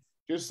 right?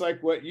 Just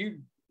like what you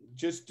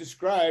just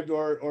described,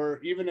 or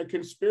even a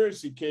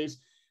conspiracy case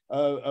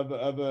of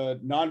a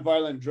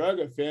nonviolent drug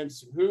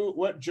offense.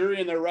 What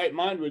jury in their right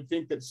mind would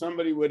think that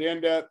somebody would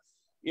end up,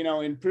 you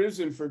know, in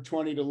prison for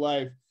 20 to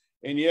life?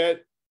 And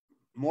yet,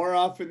 more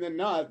often than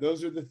not,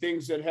 those are the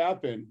things that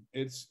happen.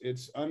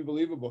 It's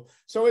unbelievable.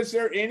 So is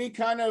there any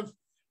kind of,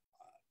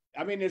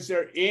 I mean, is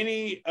there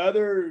any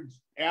other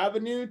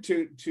avenue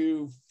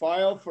to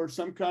file for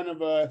some kind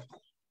of a,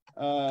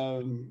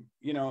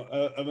 you know,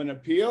 of an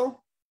appeal?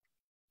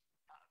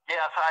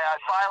 Yes, I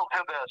filed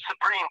to the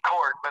Supreme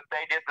Court, but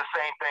they did the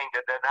same thing.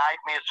 They denied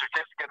me a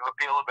certificate of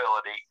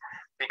appealability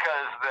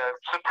because the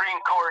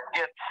Supreme Court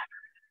gets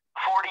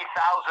 40,000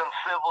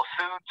 civil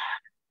suits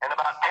and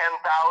about 10,000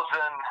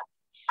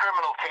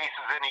 criminal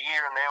cases in a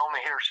year, and they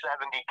only hear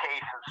 70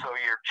 cases. So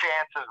your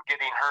chances of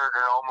getting hurt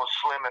are almost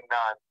slim and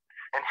none.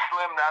 And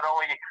Slim not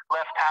only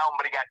left town,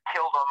 but he got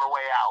killed on the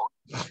way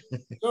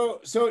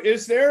out. So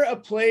is there a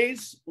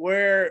place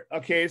where,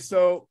 okay,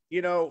 so,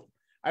 you know,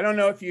 I don't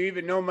know if you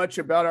even know much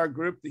about our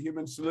group, the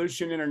Human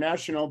Solution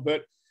International,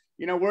 but,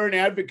 you know, we're an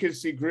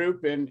advocacy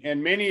group, and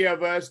many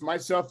of us,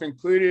 myself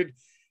included,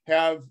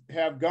 have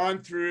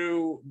gone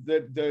through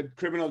the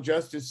criminal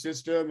justice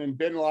system and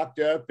been locked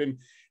up and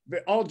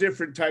all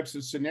different types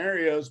of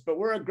scenarios, but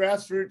we're a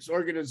grassroots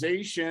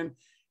organization,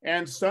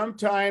 and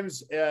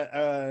sometimes,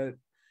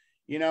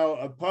 you know,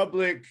 a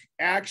public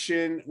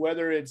action,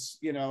 whether it's,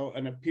 you know,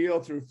 an appeal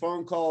through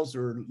phone calls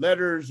or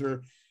letters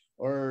or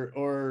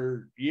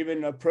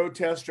even a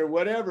protest or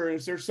whatever,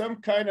 is there some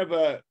kind of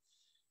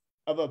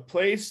a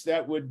place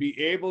that would be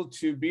able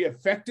to be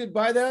affected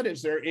by that?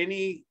 Is there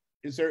any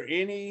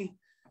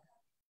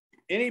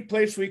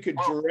place we could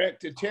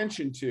direct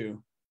attention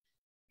to?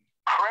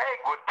 Craig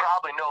would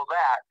probably know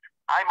that.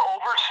 I'm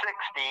over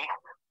 60.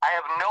 I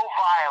have no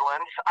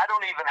violence. I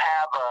don't even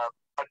have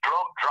a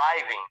drunk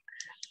driving.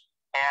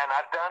 And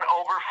I've done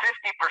over 50%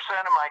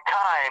 of my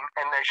time,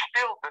 and they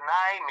still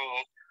deny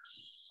me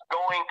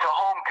going to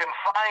home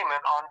confinement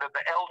under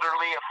the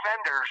elderly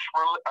offenders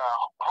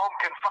home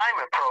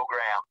confinement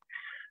program.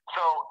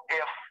 So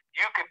if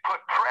you could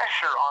put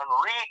pressure on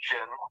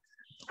region,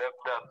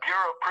 the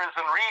Bureau of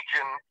Prison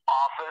Region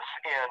office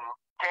in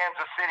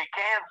Kansas City,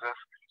 Kansas,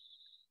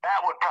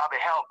 that would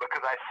probably help,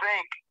 because I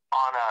think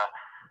on a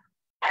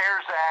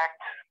CARES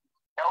Act,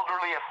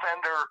 elderly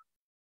offender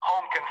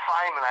home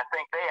confinement, I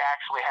think they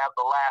actually have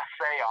the last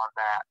say on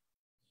that.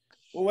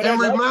 Well, and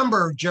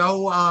remember,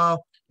 Joe,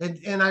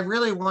 and I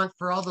really want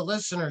for all the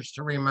listeners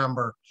to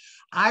remember,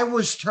 I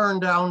was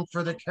turned down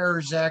for the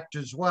CARES Act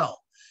as well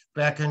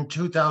back in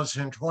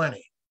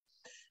 2020.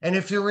 And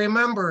if you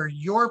remember,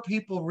 your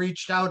people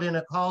reached out in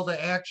a call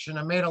to action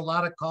and made a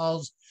lot of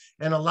calls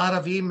and a lot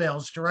of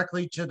emails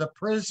directly to the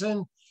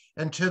prison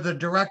and to the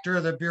director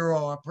of the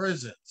Bureau of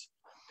Prisons.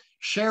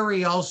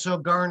 Sherry also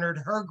garnered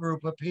her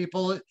group of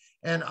people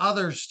and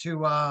others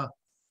to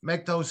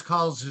make those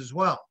calls as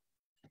well.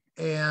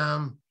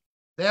 And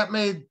that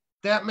made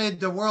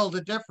the world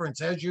a difference.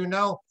 As you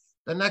know,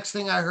 the next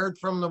thing I heard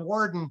from the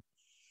warden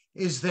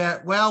is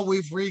that, well,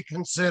 we've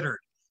reconsidered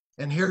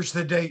and here's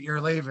the date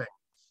you're leaving.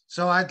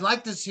 So I'd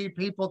like to see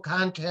people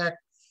contact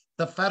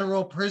the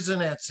federal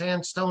prison at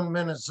Sandstone,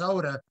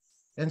 Minnesota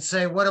and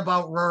say, what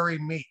about Rory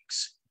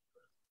Meeks?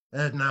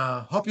 And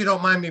hope you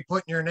don't mind me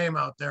putting your name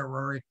out there,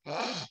 Rory. No,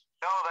 that's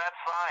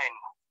fine.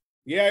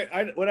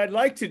 Yeah, what I'd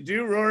like to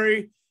do,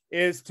 Rory,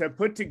 is to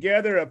put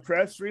together a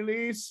press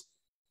release.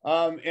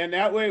 And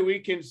that way we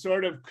can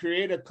sort of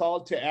create a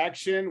call to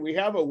action. We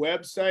have a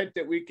website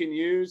that we can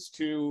use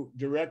to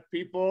direct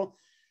people.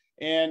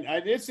 And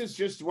this is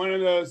just one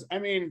of those, I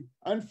mean,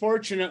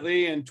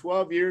 unfortunately, in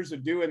 12 years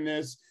of doing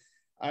this,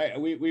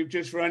 we've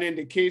just run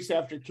into case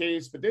after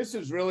case, but this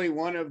is really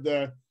one of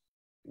the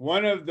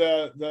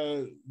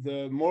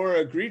more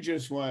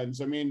egregious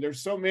ones. I mean,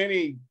 there's so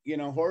many,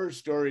 horror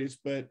stories,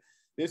 but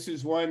this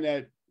is one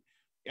that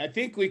I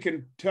think we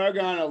can tug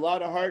on a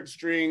lot of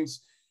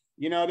heartstrings.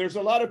 There's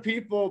a lot of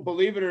people,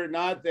 believe it or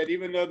not, that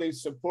even though they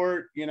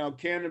support,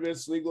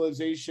 cannabis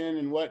legalization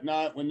and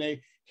whatnot, when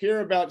they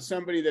hear about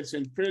somebody that's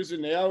in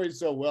prison, they always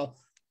say, well,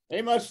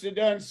 they must have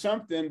done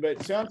something. But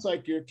it sounds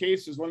like your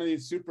case is one of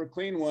these super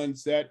clean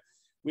ones that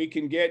we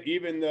can get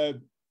even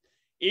the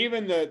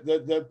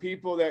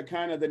people that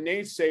kind of the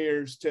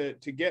naysayers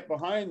to get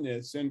behind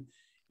this. And,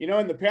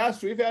 in the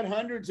past, we've had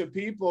hundreds of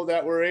people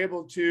that were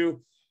able to,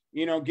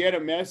 get a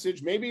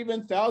message, maybe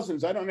even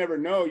thousands. I don't ever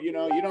know, you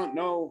don't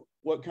know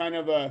what kind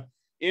of a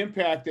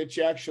impact that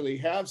you actually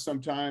have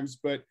sometimes,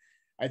 but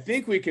I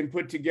think we can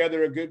put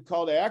together a good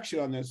call to action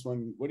on this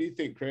one. What do you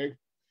think, Craig?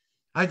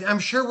 I'm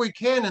sure we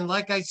can. And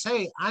like I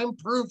say, I'm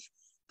proof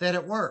that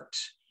it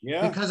works.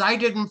 Yeah. Because I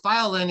didn't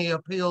file any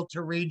appeal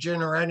to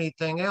Region or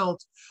anything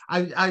else.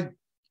 I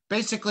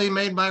basically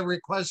made my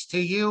request to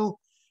you,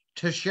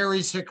 to Sherry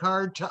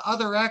Sicard, to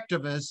other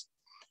activists,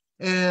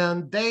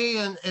 and they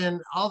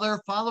and all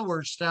their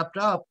followers stepped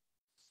up.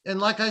 And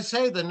like I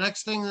say, the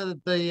next thing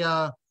that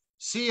the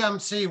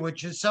CMC,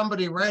 which is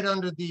somebody right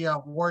under the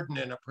warden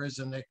in a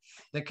prison,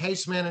 the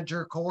case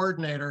manager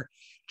coordinator,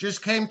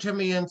 just came to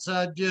me and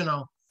said,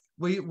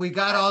 we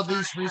got all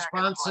these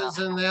responses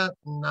in that,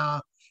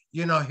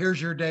 and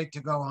here's your date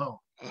to go home.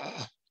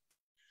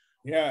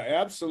 Yeah,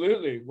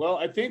 absolutely. Well,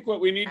 I think what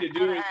we need to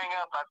do is hang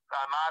up.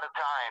 I'm out of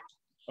time.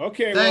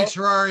 Okay. Thanks,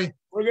 Rory.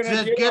 We're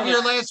gonna give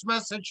your last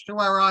message to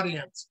our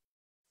audience.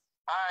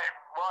 All right.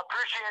 Well, I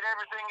appreciate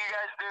everything you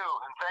guys do,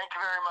 and thank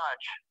you very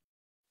much.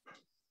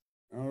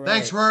 All right.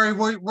 Thanks, Rory.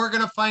 We're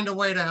going to find a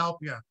way to help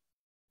you.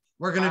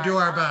 We're going to do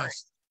our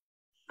best.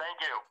 Thank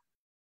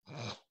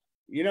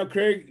you.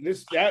 Craig,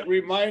 that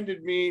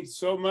reminded me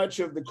so much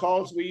of the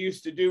calls we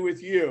used to do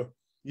with you.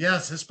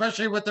 Yes,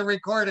 especially with the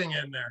recording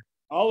in there.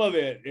 All of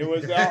it. It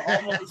was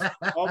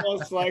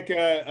almost like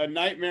a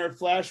nightmare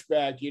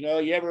flashback. You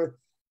ever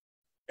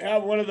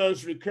have one of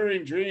those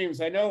recurring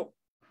dreams? I know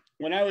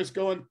when I was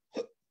going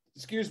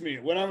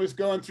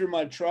through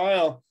my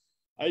trial,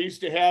 I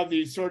used to have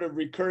these sort of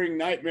recurring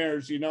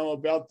nightmares,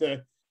 about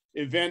the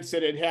events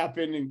that had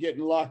happened and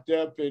getting locked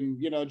up and,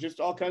 just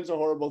all kinds of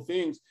horrible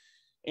things.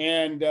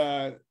 And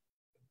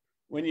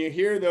when you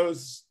hear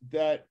those,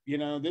 that,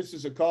 this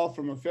is a call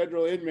from a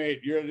federal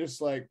inmate, you're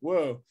just like,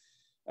 whoa,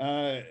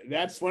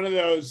 that's one of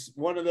those,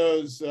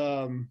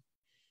 I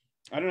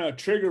don't know,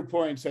 trigger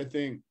points, I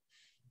think.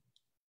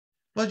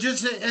 Well,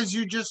 just as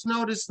you just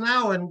noticed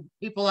now, and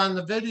people on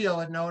the video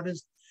had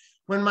noticed,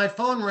 when my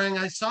phone rang,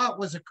 I saw it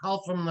was a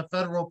call from the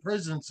federal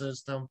prison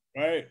system.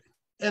 Right.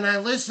 And I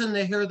listened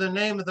to hear the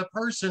name of the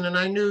person, and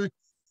I knew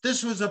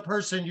this was a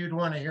person you'd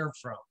want to hear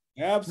from.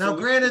 Absolutely. Now,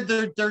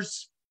 granted,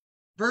 there's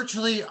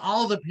virtually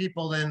all the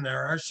people in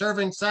there are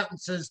serving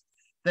sentences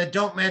that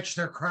don't match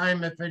their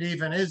crime, if it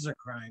even is a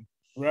crime.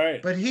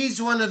 Right. But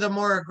he's one of the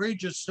more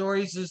egregious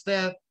stories is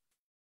that,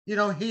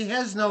 he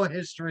has no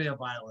history of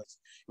violence.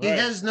 He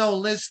has no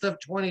list of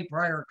 20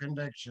 prior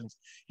convictions.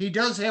 He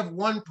does have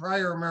one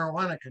prior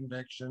marijuana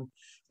conviction,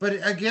 but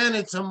again,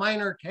 it's a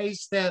minor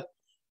case that,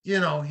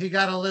 he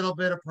got a little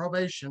bit of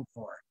probation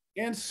for.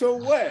 And so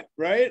what,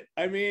 right?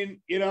 I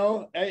mean,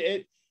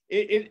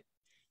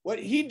 what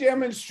he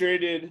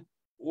demonstrated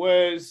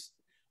was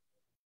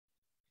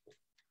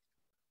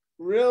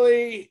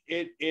really,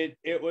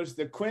 it was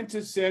the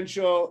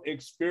quintessential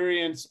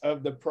experience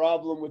of the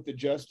problem with the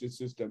justice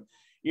system.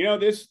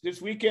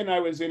 This weekend I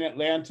was in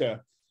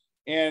Atlanta,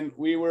 and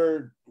we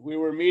were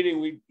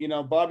meeting.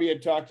 Bobby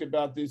had talked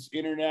about this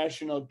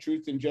International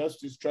Truth and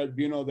Justice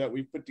Tribunal that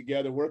we put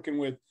together, working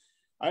with,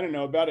 I don't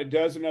know, about a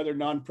dozen other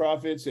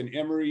nonprofits and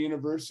Emory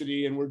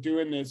University, and we're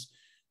doing this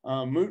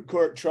moot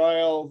court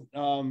trial,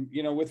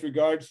 with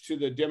regards to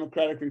the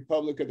Democratic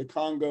Republic of the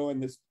Congo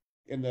and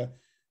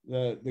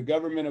the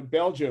government of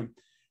Belgium.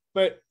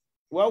 But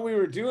while we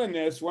were doing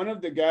this, one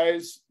of the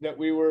guys that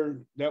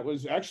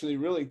was actually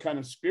really kind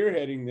of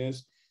spearheading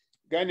this,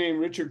 a guy named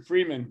Richard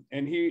Freeman,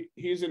 and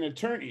he's an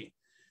attorney,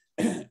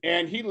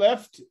 and he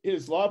left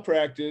his law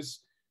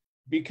practice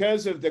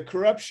because of the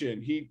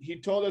corruption.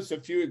 He told us a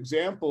few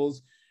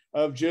examples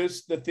of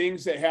just the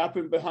things that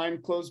happened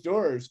behind closed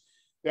doors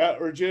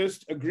that were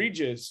just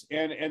egregious,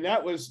 and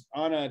that was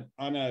on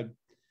a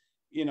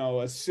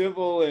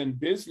civil and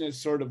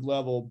business sort of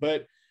level.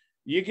 But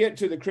you get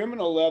to the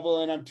criminal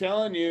level, and I'm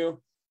telling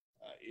you,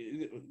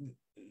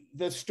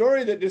 the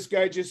story that this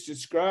guy just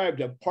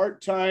described, a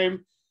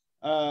part-time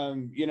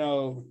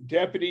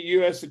deputy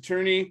U.S.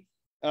 attorney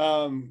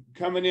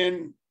coming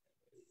in,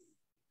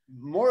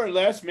 more or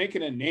less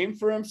making a name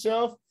for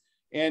himself,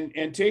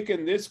 and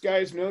taking this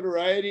guy's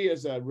notoriety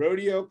as a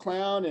rodeo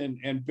clown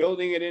and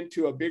building it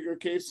into a bigger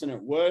case than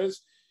it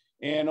was,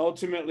 and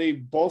ultimately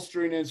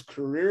bolstering his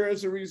career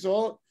as a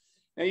result.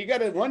 Now you got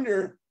to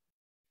wonder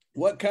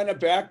what kind of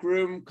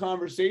backroom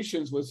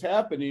conversations was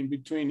happening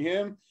between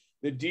him,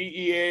 the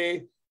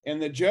DEA,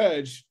 and the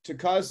judge to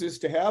cause this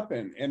to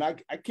happen. And I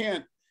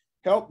can't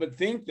help but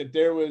think that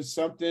there was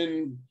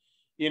something,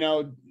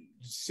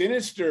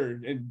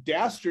 sinister and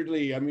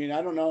dastardly. I mean,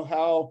 I don't know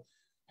how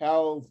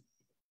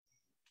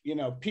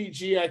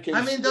PG I can.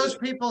 I mean, those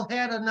people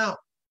had to know.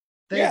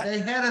 They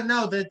had to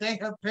know that they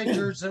have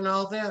pictures and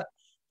all that.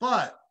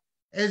 But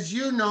as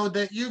you know,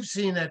 that you've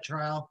seen that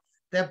trial,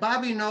 that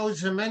Bobby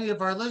knows and many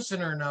of our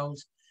listener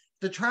knows,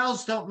 the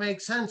trials don't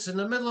make sense. In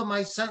the middle of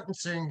my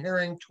sentencing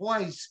hearing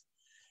twice,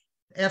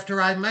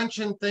 after I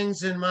mentioned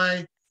things in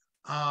my,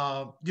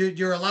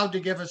 you're allowed to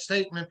give a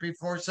statement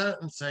before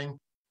sentencing,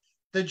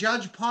 the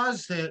judge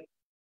paused it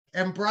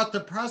and brought the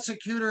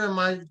prosecutor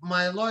and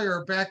my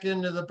lawyer back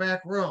into the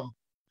back room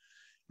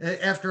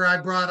after I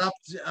brought up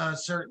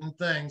certain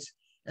things.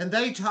 And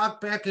they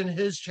talked back in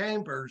his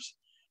chambers,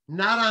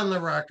 not on the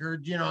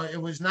record.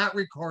 It was not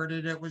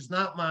recorded. It was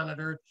not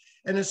monitored.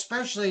 And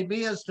especially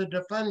me as the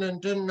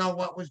defendant didn't know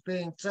what was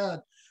being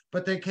said,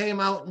 but they came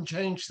out and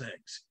changed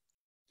things.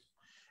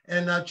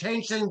 And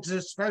changed things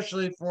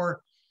especially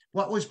for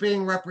what was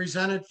being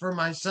represented for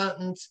my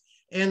sentence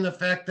and the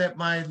fact that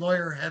my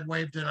lawyer had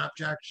waived an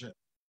objection.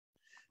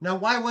 Now,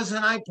 why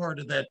wasn't I part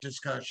of that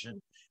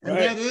discussion? And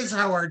Right. That is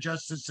how our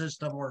justice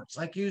system works.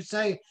 Like you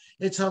say,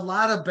 it's a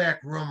lot of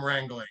backroom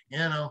wrangling,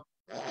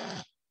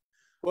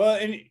 Well,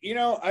 and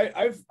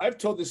I've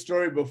told this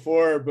story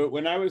before, but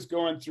when I was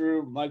going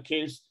through my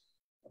case,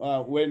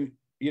 when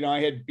I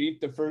had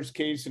beat the first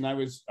case and I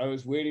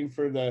was waiting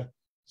for the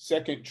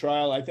second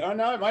trial, I thought, oh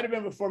no, it might have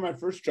been before my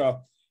first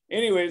trial.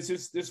 Anyways,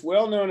 this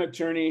well-known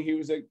attorney, he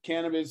was a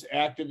cannabis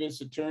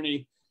activist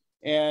attorney,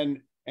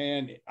 and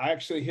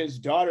actually his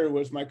daughter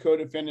was my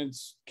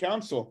co-defendant's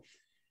counsel,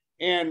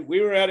 and we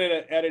were at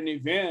an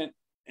event,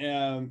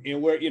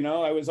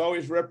 where I was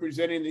always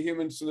representing the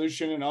human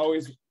solution and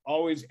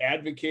always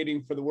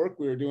advocating for the work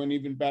we were doing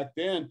even back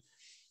then.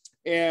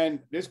 And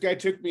this guy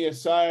took me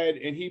aside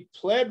and he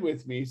pled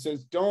with me. He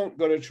says, don't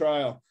go to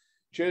trial.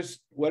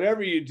 Just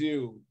whatever you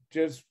do,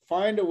 just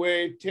find a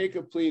way, take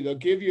a plea. They'll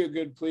give you a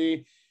good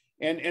plea.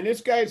 And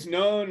this guy's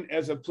known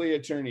as a plea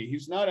attorney.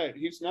 He's not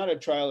a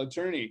trial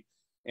attorney.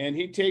 And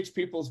he takes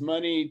people's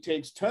money, he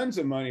takes tons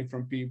of money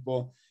from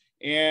people,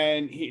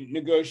 and he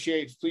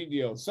negotiates plea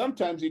deals.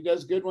 Sometimes he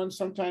does good ones,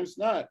 sometimes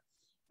not.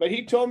 But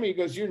he told me, he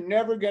goes, you're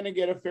never going to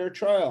get a fair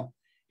trial.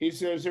 He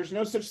says, there's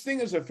no such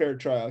thing as a fair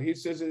trial. He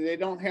says they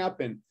don't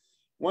happen.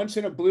 Once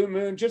in a blue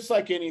moon, just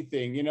like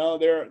anything,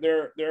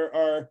 there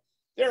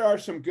are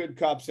some good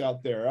cops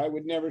out there. I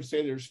would never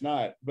say there's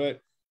not,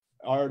 but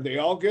are they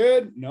all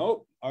good?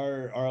 Nope.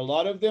 Are a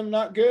lot of them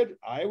not good?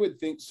 I would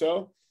think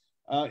so.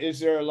 Is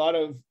there a lot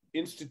of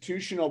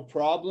institutional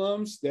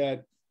problems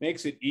that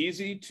makes it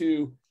easy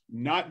to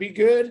not be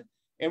good?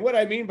 And what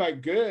I mean by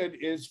good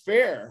is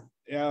fair.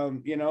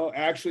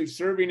 Actually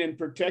serving and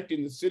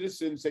protecting the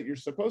citizens that you're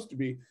supposed to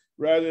be,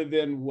 rather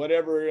than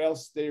whatever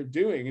else they're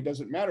doing. It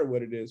doesn't matter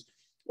what it is.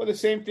 Well, the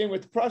same thing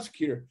with the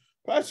prosecutor.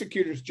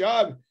 Prosecutor's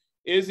job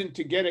isn't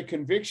to get a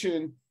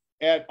conviction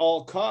at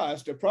all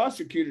cost. A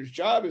prosecutor's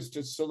job is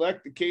to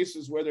select the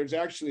cases where there's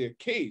actually a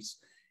case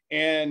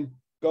and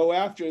go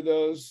after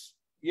those,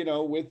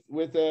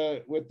 with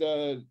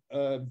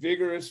a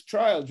vigorous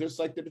trial, just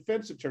like the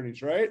defense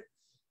attorneys, right?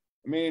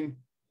 I mean,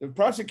 the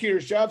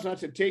prosecutor's job is not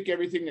to take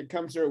everything that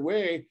comes their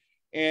way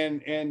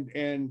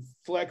and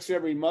flex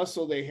every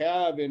muscle they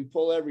have and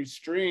pull every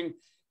string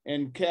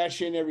and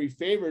cash in every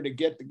favor to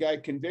get the guy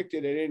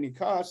convicted at any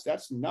cost.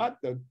 That's not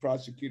the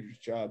prosecutor's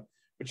job.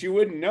 But you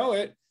wouldn't know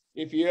it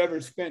if you ever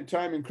spent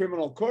time in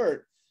criminal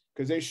court,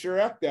 because they sure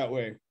act that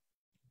way.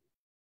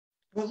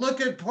 Well,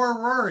 look at poor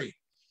Rory.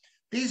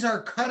 These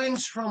are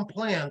cuttings from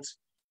plants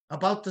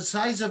about the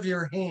size of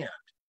your hand.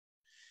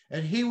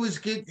 And he was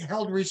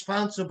held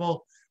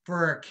responsible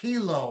for a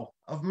kilo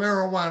of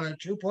marijuana,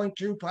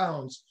 2.2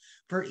 pounds,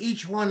 for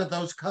each one of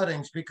those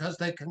cuttings because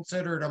they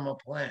considered them a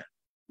plant.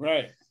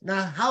 Right.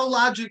 Now, how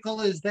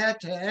logical is that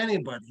to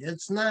anybody?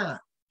 It's not.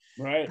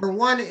 Right. For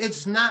one,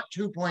 it's not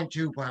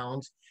 2.2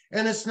 pounds,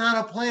 and it's not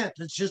a plant.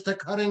 It's just a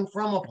cutting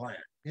from a plant.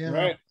 You know?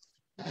 Right.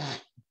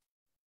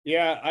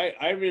 Yeah,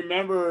 I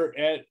remember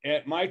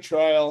at my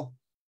trial,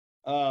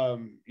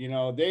 you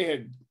know, they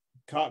had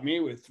caught me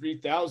with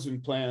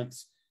 3,000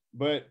 plants,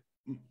 but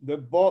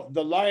the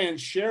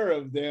lion's share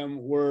of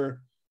them were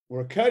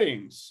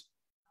cuttings.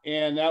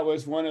 And that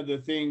was one of the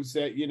things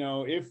that, you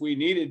know, if we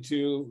needed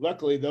to,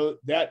 luckily though,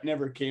 that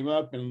never came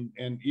up,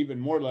 and even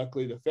more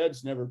luckily, the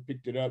feds never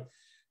picked it up.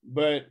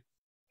 But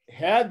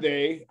had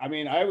they, I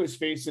mean, I was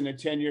facing a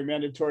 10-year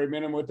mandatory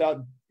minimum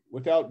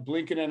without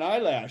blinking an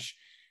eyelash.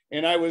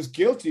 And I was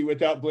guilty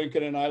without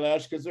blinking an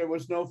eyelash because there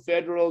was no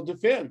federal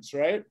defense,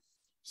 right?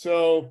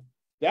 So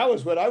that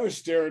was what I was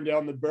staring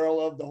down the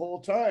barrel of the whole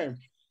time.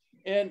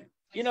 And,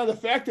 you know, the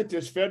fact that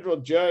this federal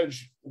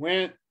judge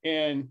went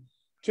and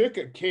took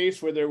a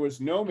case where there was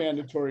no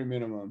mandatory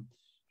minimum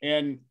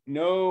and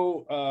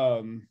no,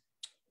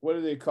 what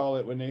do they call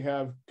it when they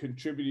have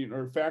contributing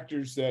or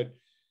factors that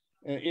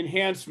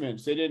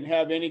enhancements, they didn't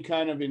have any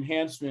kind of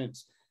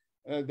enhancements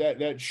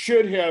that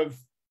should have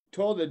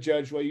told the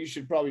judge, well, you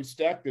should probably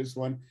stack this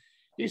one.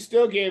 He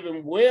still gave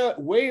him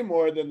way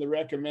more than the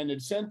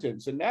recommended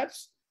sentence. And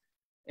that's,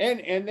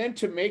 and then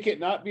to make it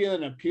not be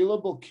an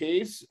appealable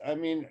case, I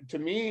mean, to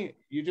me,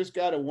 you just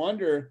got to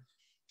wonder.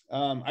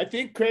 I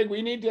think, Craig,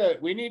 we need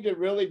to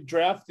really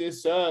draft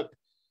this up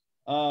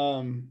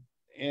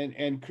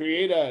and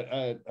create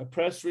a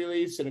press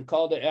release and a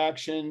call to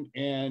action,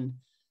 and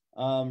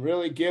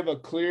really give a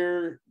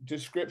clear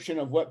description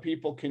of what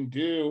people can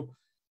do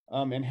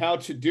and how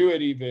to do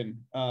it even.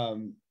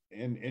 And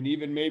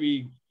even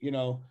maybe, you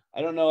know,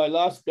 I don't know, I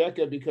lost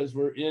Becca because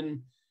we're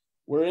in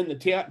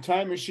the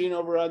time machine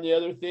over on the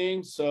other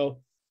thing. So,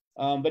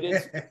 but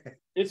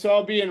it's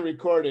all being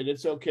recorded.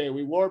 It's okay.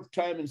 We warp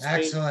time and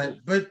space.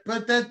 Excellent. But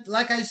that,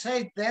 like I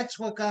say, that's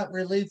what got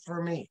relief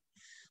for me.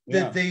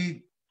 Yeah.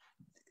 That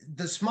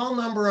the small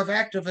number of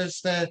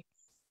activists that,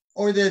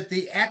 or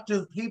the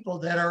active people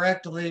that are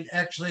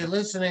actually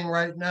listening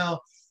right now,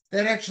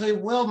 that actually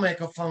will make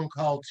a phone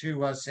call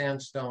to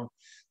Sandstone,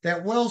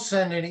 that will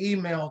send an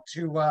email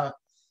to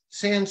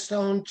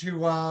Sandstone, to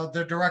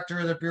the director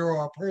of the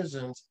Bureau of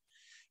Prisons.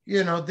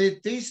 You know,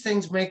 these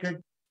things make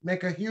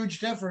a huge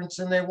difference.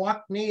 And they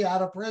walked me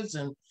out of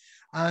prison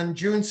on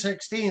June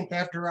 16th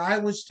after I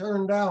was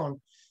turned down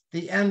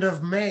the end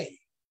of May.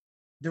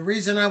 The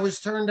reason I was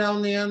turned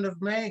down the end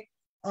of May,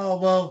 oh,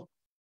 well,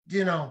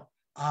 you know,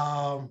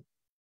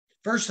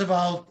 first of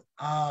all,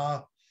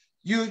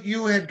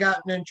 you had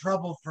gotten in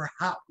trouble for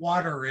hot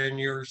water in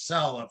your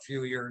cell a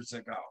few years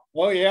ago.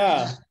 Oh,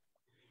 yeah.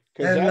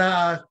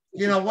 And,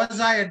 you know, was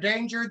I a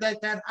danger?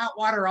 That hot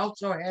water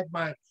also had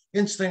my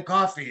instant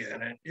coffee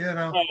in it, you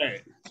know?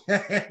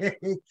 Right.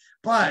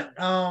 But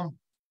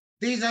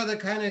these are the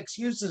kind of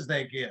excuses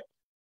they give.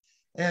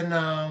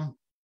 And,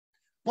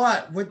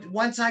 but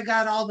once I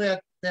got all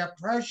that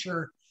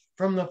pressure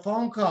from the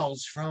phone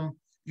calls, from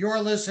your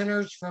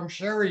listeners, from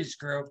Sherry's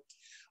group,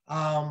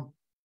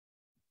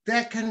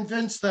 that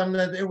convinced them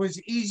that it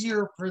was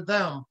easier for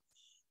them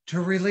to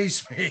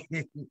release me.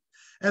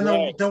 And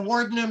right. the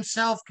warden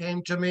himself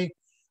came to me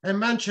and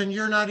mentioned,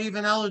 you're not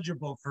even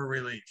eligible for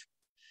relief.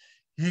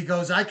 He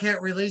goes, I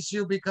can't release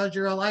you because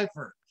you're a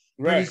lifer.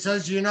 Right. But he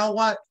says, you know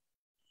what?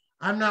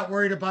 I'm not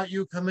worried about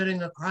you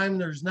committing a crime.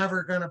 There's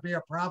never going to be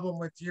a problem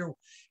with you.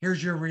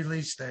 Here's your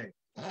release date.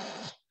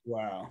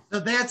 Wow. So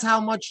that's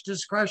how much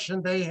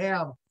discretion they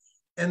have.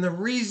 And the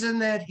reason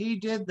that he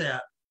did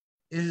that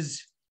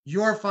is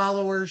your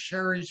followers,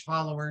 Sherry's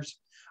followers,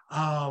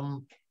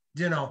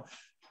 you know,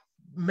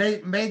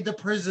 made the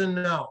prison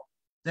know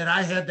that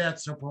I had that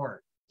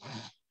support.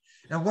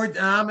 And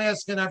I'm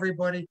asking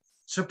everybody,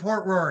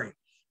 support Rory.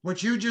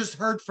 What you just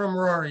heard from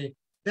Rory,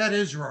 that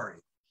is Rory.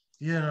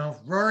 You know,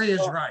 Rory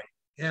is right.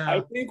 Yeah.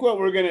 I think what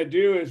we're going to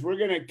do is we're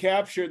going to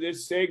capture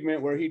this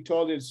segment where he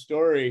told his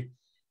story,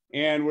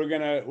 and we're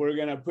going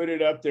to put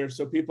it up there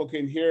so people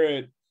can hear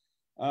it,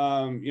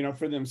 you know,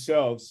 for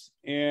themselves.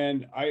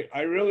 And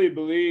I really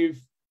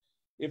believe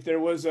if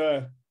there was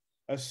a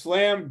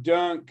slam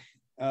dunk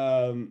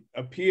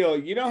appeal,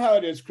 you know how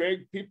it is,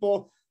 Craig,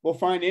 people will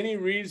find any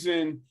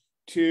reason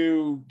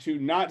to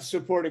not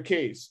support a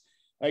case.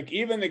 Like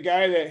even the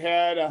guy that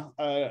had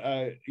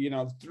you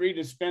know, 3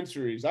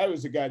 dispensaries. I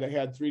was the guy that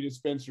had 3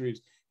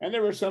 dispensaries. And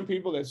there were some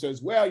people that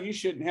says, well, you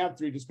shouldn't have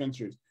 3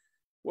 dispensaries.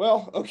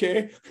 Well,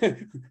 okay,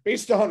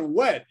 based on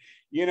what?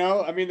 You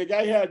know, I mean, the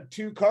guy had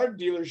 2 car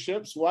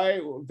dealerships. Why?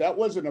 That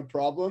wasn't a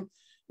problem.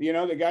 You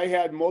know, the guy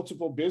had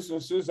multiple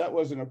businesses. That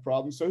wasn't a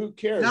problem. So who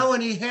cares? No,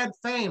 and he had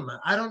fame.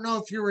 I don't know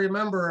if you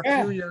remember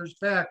a few years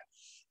back,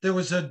 there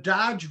was a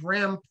Dodge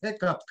Ram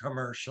pickup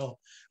commercial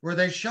where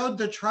they showed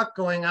the truck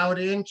going out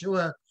into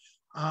a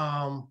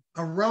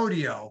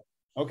rodeo.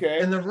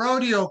 Okay. And the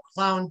rodeo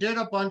clown did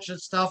a bunch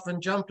of stuff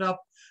and jumped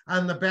up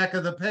on the back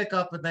of the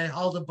pickup, and they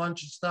hauled a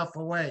bunch of stuff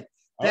away.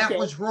 That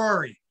was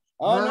Rory.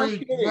 Oh,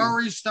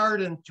 Rory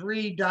starred in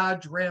 3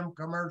 Dodge Ram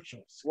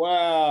commercials.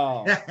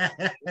 Wow.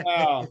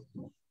 Wow.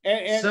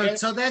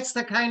 So that's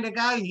the kind of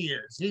guy he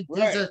is.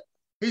 Right.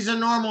 He's a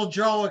normal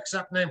Joe,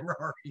 except named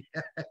Rory.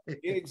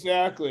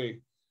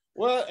 Exactly.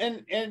 Well,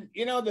 and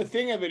you know, the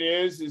thing of it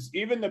is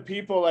even the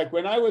people, like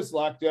when I was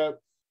locked up,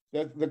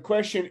 the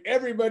question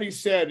everybody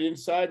said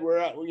inside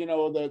where you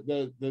know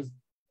the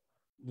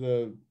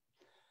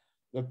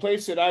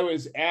place that I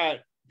was at,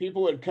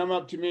 people would come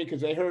up to me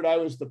because they heard I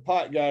was the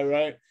pot guy,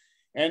 right?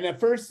 And the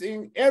first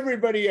thing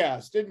everybody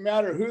asked, didn't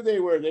matter who they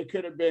were, they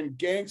could have been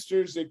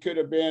gangsters, they could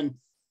have been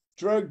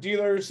drug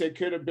dealers, they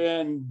could have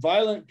been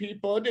violent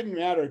people, it didn't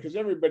matter because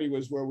everybody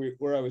was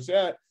where I was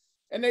at.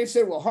 And they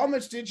said, well, how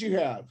much did you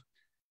have?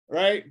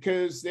 Right?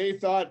 Because they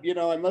thought, you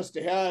know, I must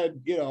have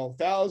had, you know,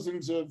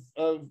 thousands of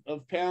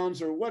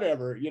pounds or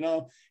whatever. You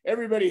know,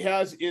 everybody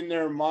has in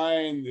their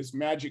mind this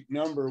magic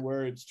number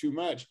where it's too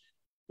much.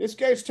 This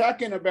guy's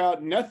talking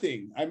about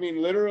nothing. I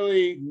mean,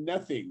 literally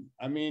nothing.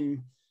 I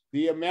mean,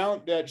 the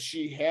amount that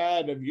she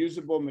had of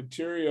usable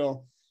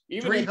material,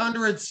 even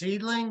 300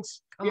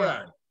 seedlings. Come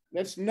on,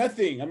 that's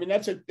nothing. I mean,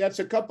 that's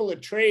a couple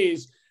of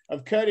trays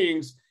of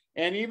cuttings.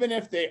 And even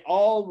if they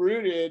all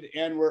rooted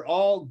and were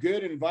all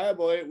good and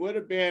viable, it would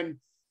have been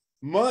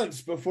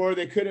months before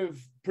they could have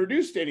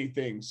produced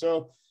anything.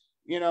 So,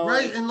 you know.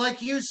 Right. And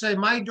like you say,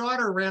 my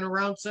daughter ran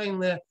around saying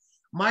that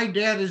my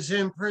dad is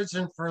in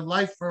prison for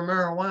life for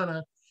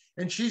marijuana.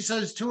 And she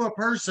says to a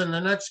person,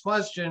 the next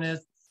question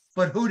is,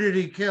 but who did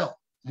he kill?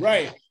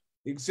 Right.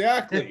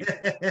 Exactly.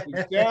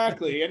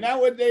 Exactly. And that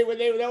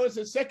was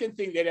the second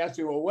thing they'd ask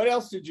me, well, what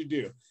else did you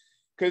do?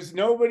 Because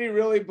nobody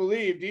really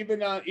believed,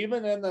 even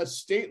in the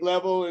state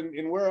level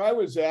and where I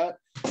was at,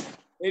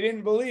 they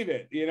didn't believe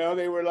it. You know,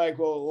 they were like,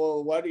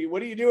 well, what are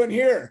you doing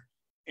here?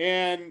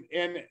 And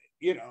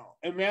you know,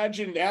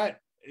 imagine that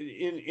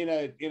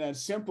in a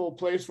simple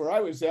place where I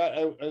was at,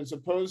 as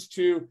opposed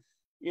to,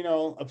 you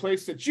know, a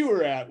place that you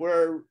were at,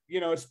 where, you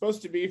know, it's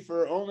supposed to be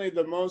for only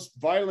the most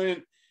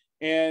violent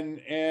and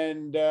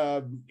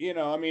you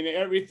know, I mean,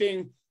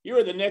 everything. You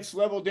were the next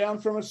level down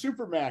from a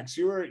supermax.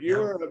 You were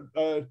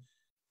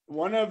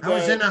one of the, I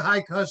was in a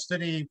high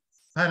custody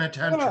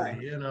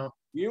penitentiary, you know.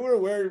 You were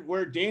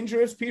where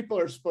dangerous people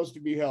are supposed to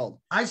be held.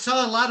 I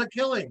saw a lot of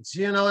killings,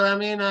 you know what I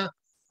mean?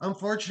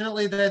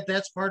 Unfortunately,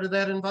 that's part of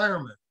that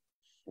environment.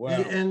 Wow.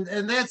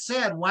 And that's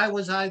sad. Why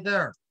was I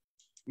there?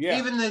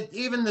 Yeah.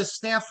 Even the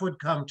staff would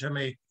come to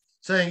me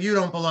saying, you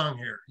don't belong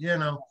here, you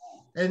know.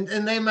 And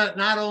they met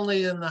not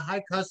only in the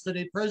high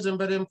custody prison,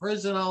 but in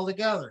prison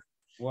altogether.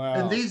 Wow.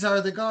 And these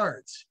are the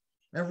guards.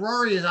 And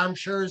Rory, I'm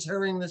sure, is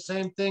hearing the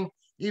same thing,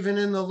 even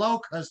in the low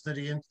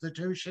custody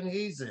institution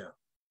he's in.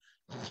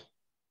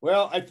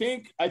 Well, I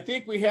think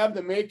we have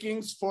the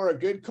makings for a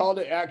good call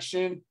to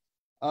action.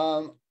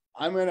 I'm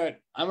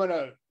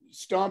gonna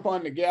stomp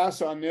on the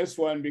gas on this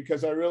one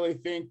because I really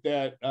think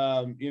that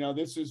you know,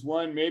 this is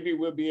one maybe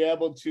we'll be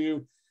able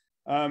to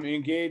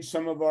engage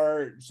some of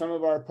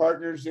our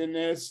partners in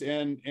this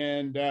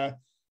and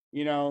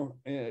you know,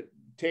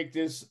 take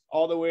this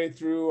all the way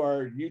through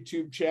our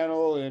YouTube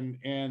channel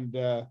and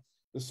the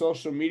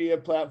social media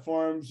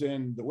platforms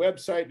and the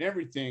website and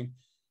everything.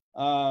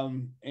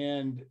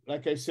 And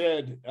like I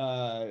said,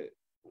 I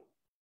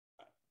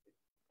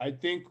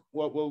think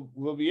what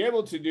we'll be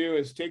able to do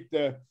is take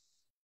the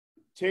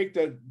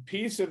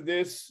piece of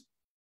this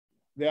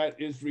that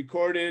is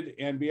recorded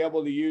and be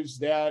able to use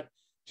that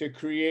to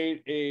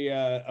create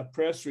a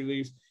press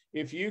release.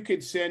 If you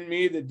could send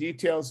me the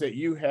details that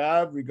you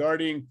have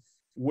regarding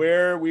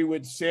where we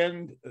would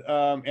send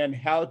and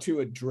how to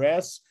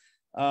address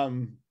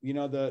you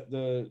know,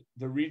 the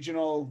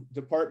regional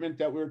department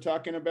that we were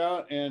talking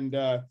about, and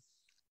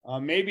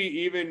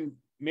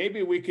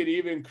maybe we could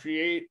even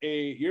create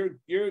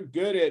you're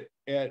good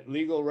at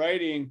legal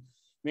writing.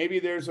 Maybe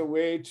there's a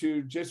way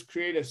to just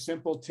create a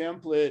simple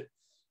template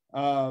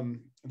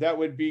that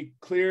would be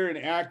clear and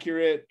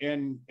accurate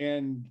and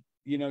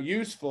you know,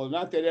 useful.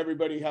 Not that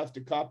everybody has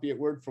to copy it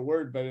word for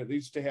word, but at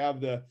least to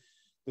have the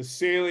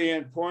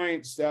salient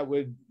points that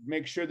would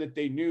make sure that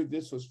they knew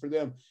this was for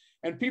them.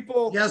 And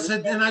people. Yes,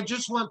 and I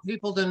just want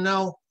people to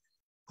know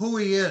who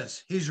he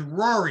is. He's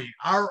Rory,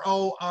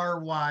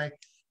 R-O-R-Y,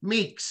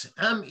 Meeks,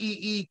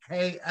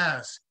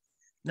 M-E-E-K-S.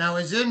 Now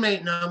his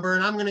inmate number,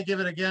 and I'm going to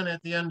give it again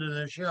at the end of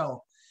the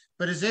show,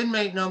 but his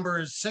inmate number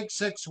is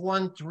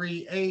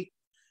 66138-029.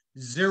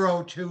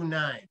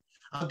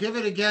 I'll give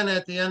it again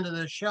at the end of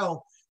the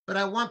show, but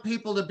I want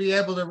people to be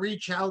able to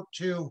reach out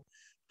to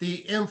the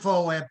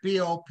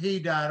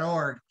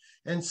info@bop.org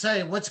and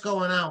say, what's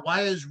going on?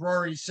 Why is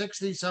Rory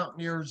 60-something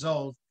years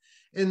old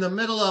in the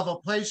middle of a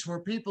place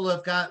where people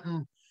have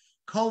gotten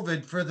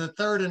COVID for the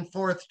third and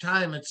fourth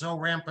time? It's so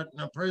rampant in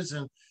a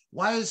prison.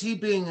 Why is he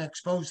being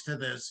exposed to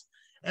this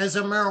as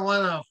a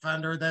marijuana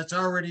offender that's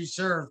already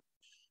served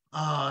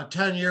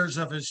 10 years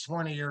of his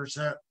 20-year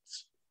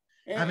sentence?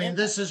 I mean,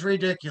 this is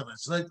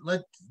ridiculous.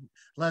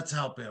 Let's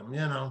help him,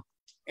 you know.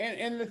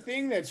 And the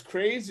thing that's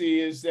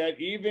crazy is that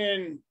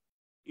even,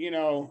 you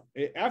know,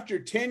 after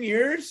 10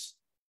 years,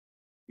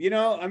 you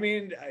know, I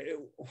mean,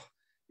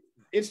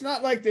 it's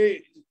not like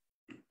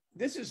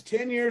this is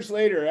 10 years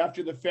later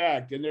after the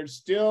fact, and they're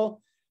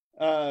still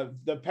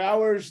the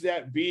powers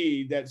that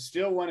be that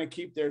still want to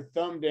keep their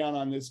thumb down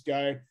on this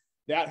guy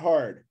that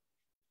hard.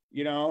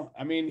 You know,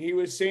 I mean, he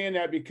was saying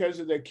that because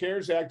of the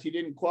CARES Act, he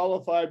didn't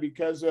qualify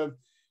because of,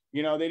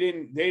 you know,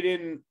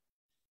 the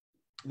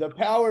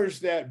powers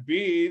that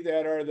be,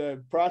 that are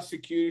the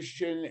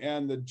prosecution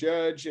and the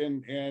judge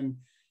and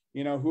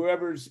you know,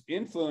 whoever's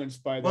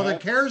influenced by that. Well, the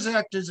CARES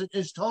Act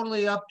is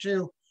totally up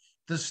to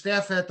the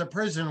staff at the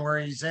prison where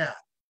he's at.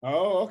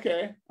 Oh,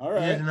 okay. All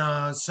right.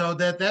 And so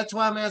that's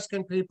why I'm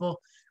asking people,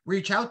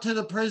 reach out to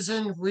the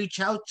prison, reach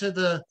out to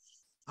the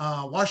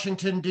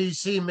Washington,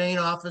 D.C. main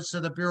office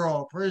of the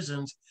Bureau of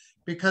Prisons,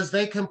 because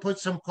they can put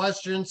some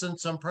questions and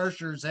some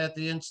pressures at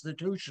the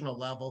institutional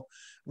level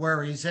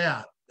where he's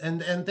at.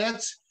 And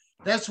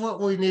that's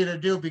what we need to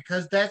do,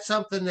 because that's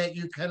something that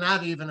you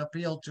cannot even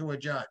appeal to a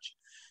judge,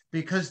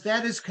 because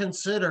that is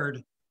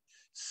considered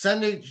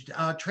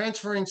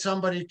transferring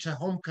somebody to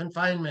home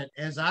confinement,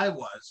 as I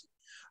was.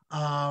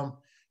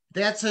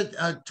 That's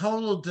a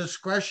total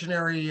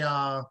discretionary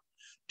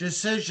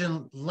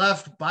decision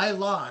left by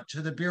law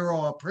to the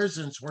Bureau of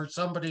Prisons where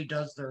somebody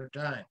does their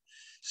time.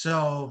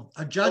 So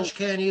a judge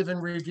can't even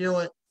review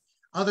it.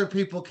 Other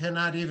people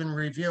cannot even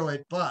review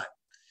it. But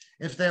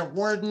if that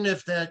warden,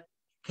 if that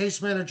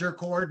case manager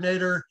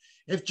coordinator,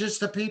 if just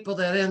the people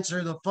that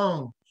answer the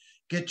phone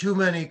get too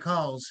many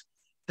calls,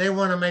 they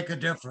want to make a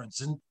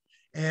difference.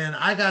 And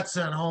I got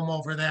sent home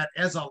over that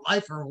as a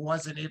lifer who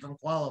wasn't even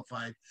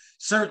qualified.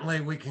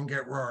 Certainly we can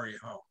get Rory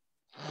home.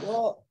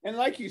 Well, and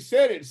like you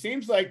said, it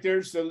seems like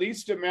there's the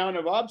least amount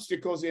of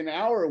obstacles in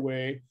our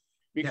way,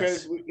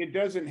 because it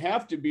doesn't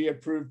have to be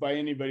approved by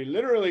anybody.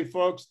 Literally,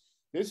 folks,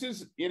 this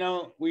is, you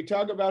know, we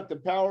talk about the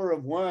power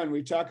of one.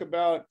 We talk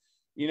about,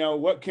 you know,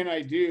 what can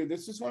I do?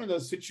 This is one of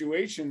those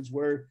situations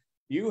where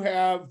you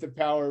have the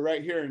power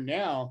right here and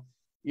now.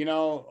 You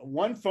know,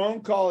 one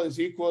phone call is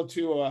equal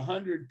to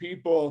 100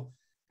 people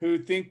who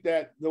think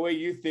that the way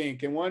you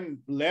think. And one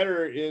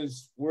letter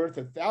is worth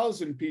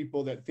 1,000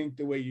 people that think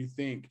the way you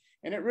think.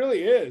 And it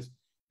really is.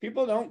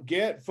 People don't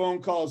get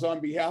phone calls on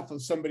behalf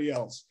of somebody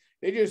else.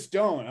 They just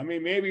don't. I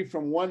mean, maybe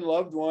from one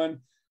loved one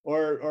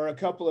or a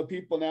couple of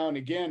people now and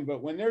again,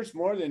 but when there's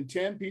more than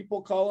 10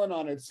 people calling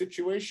on a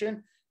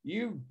situation,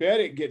 you bet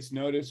it gets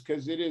noticed,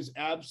 because it is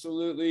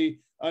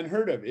absolutely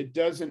unheard of. It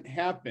doesn't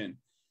happen.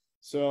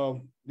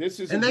 So this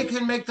is, and they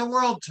can make the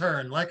world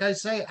turn. Like I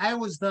say, I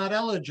was not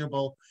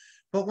eligible,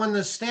 but when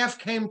the staff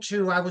came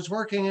to, I was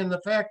working in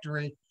the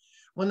factory,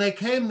 when they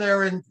came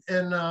there and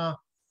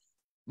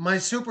my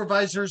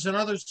supervisors and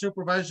other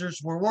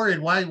supervisors were worried,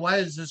 why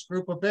is this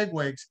group of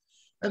bigwigs?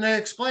 And they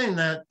explained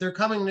that they're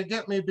coming to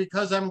get me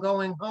because I'm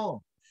going home.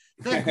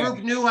 That group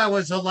knew I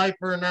was a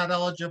lifer and not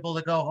eligible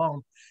to go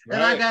home. Right.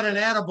 And I got an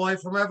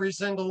attaboy from every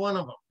single one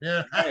of them.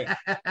 Yeah. Right.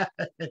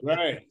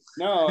 Right.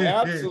 No,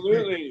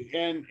 absolutely.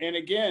 And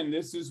again,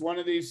 this is one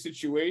of these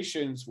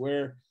situations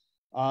where,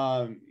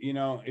 you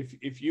know,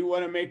 if you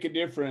want to make a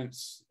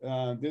difference,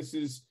 this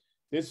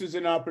is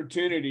an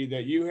opportunity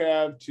that you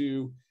have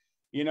to,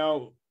 you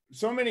know,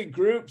 so many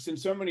groups and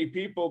so many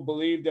people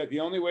believe that the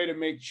only way to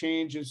make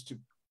change is to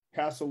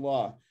pass a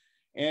law.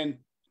 And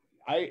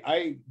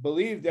I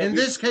believe that in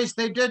this case,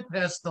 they did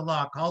pass the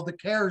law called the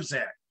CARES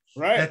Act.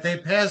 Right. That they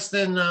passed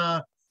in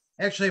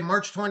actually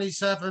March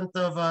 27th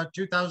of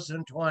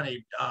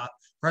 2020.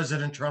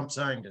 President Trump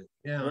signed it.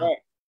 Yeah. Right.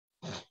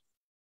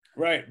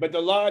 Right. But the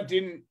law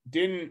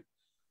the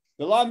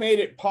law made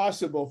it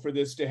possible for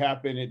this to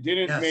happen. It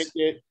didn't make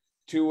it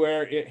to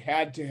where it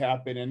had to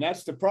happen. And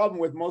that's the problem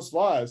with most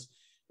laws,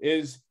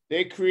 is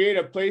they create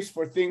a place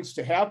for things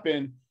to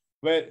happen,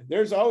 but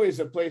there's always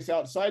a place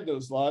outside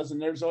those laws,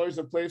 and there's always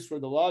a place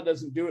where the law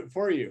doesn't do it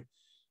for you.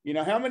 You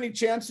know, how many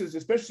chances,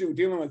 especially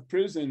dealing with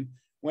prison,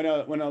 when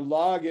a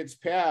law gets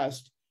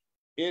passed,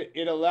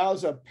 it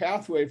allows a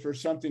pathway for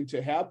something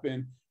to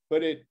happen,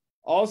 but it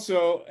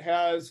also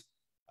has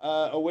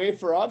a way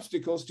for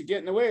obstacles to get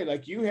in the way.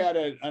 Like you had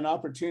an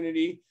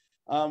opportunity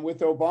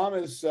with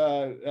Obama's,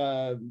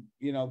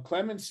 you know,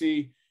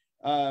 clemency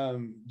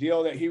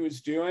deal that he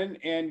was doing,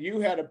 and you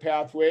had a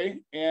pathway,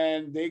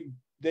 and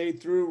they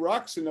threw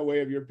rocks in the way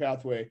of your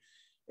pathway,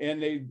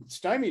 and they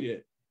stymied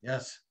it.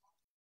 Yes.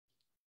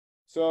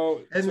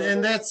 So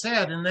and that's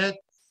sad, and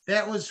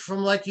that was from,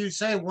 like you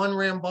say, one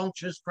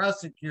rambunctious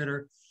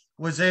prosecutor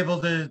was able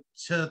to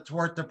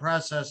thwart the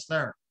process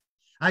there.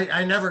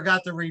 I never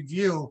got the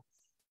review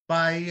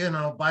by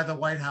the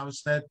White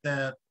House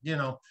that you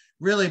know,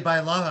 really by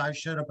law I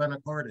should have been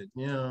accorded.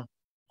 You know,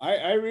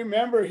 I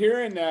remember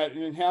hearing that,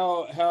 and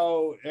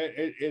how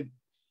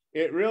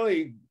it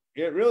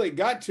really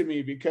got to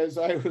me, because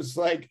I was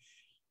like,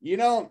 you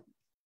know,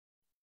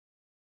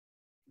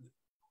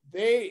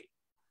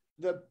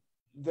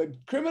 the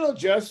criminal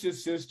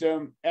justice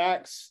system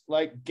acts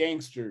like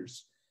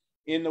gangsters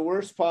in the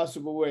worst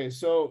possible way.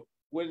 So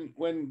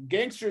when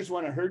gangsters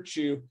want to hurt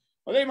you,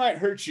 well, they might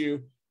hurt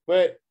you,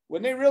 but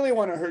when they really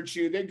want to hurt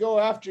you, they go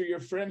after your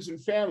friends and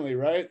family,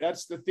 right?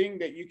 That's the thing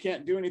that you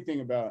can't do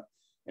anything about.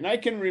 And I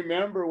can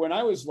remember when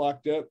I was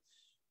locked up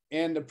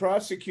and the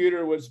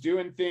prosecutor was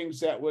doing things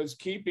that was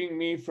keeping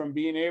me from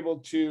being able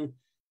to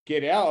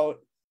get out.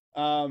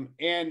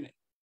 And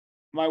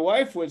my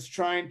wife was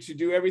trying to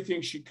do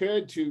everything she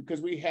could to,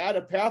 because we had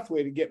a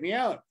pathway to get me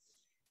out.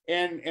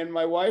 And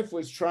my wife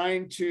was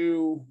trying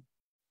to,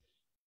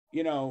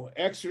 you know,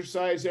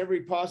 exercise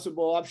every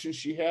possible option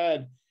she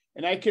had.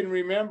 And I can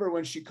remember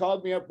when she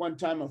called me up one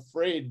time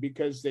afraid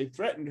because they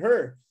threatened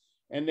her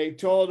and they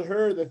told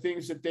her the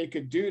things that they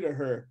could do to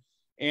her.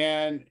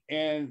 And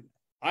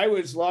I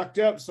was locked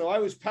up, so I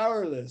was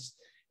powerless.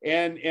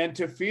 And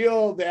to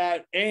feel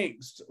that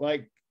angst,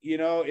 like, you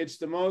know, it's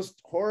the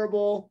most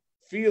horrible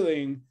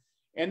feeling.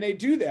 And they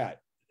do that.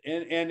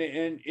 And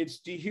it's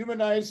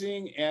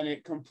dehumanizing, and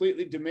it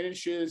completely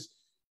diminishes,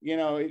 you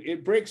know,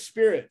 it breaks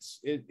spirits.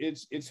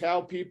 It's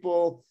how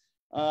people,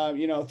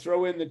 you know,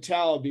 throw in the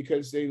towel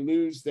because they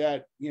lose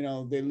that, you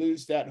know, they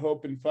lose that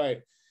hope and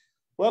fight.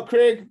 Well,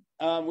 Craig,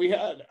 we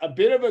had a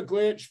bit of a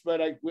glitch,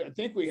 but I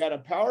think we had a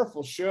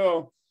powerful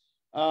show.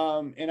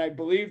 And I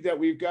believe that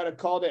we've got a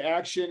call to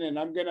action, and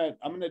I'm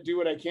gonna do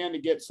what I can to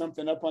get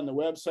something up on the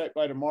website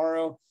by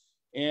tomorrow,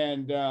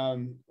 and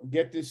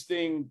get this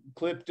thing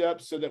clipped up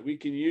so that we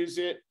can use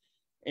it.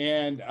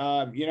 And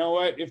you know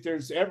what, if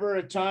there's ever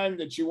a time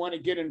that you want to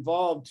get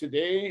involved,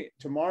 today,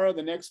 tomorrow,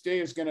 the next day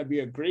is going to be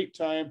a great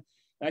time.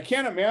 And I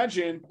can't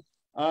imagine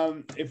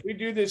if we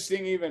do this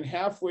thing even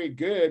halfway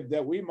good,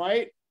 that we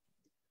might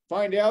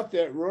find out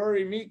that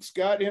Rory Meeks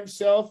got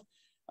himself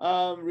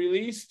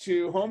released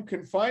to home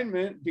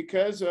confinement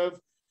because of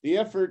the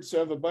efforts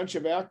of a bunch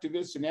of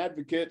activists and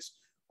advocates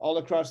all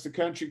across the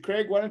country.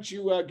 Craig, why don't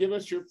you give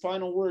us your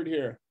final word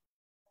here?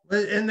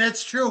 And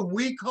that's true.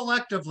 We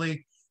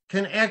collectively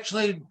can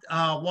actually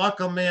walk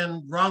a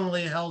man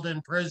wrongly held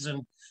in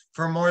prison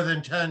for more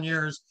than 10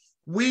 years.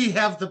 We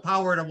have the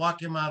power to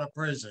walk him out of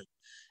prison.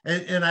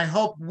 And I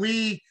hope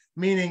we,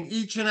 meaning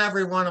each and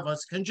every one of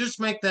us, can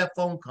just make that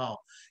phone call,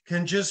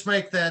 can just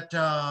make that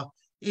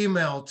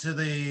email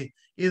to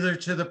either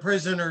to the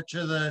prison or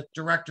to the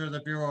director of the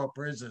Bureau of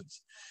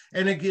Prisons.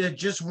 And again,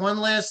 just one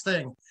last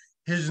thing.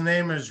 His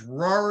name is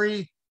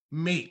Rory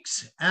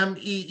Meeks,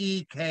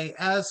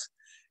 Meeks.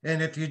 And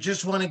if you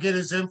just want to get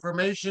his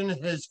information,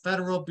 his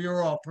Federal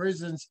Bureau of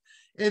Prisons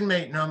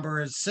inmate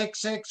number is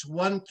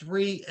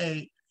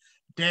 66138-029.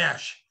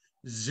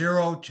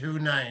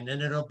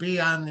 And it'll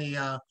be on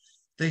the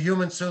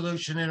Human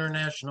Solution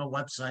International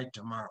website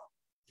tomorrow.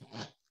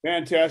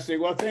 Fantastic.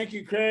 Well, thank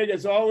you, Craig.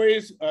 As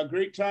always, a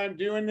great time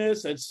doing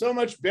this. It's so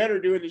much better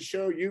doing the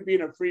show, you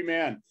being a free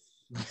man.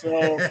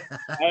 So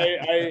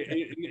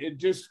it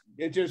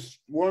just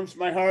warms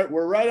my heart.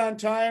 We're right on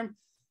time.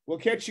 We'll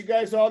catch you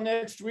guys all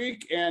next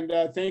week. And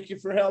thank you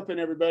for helping,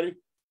 everybody.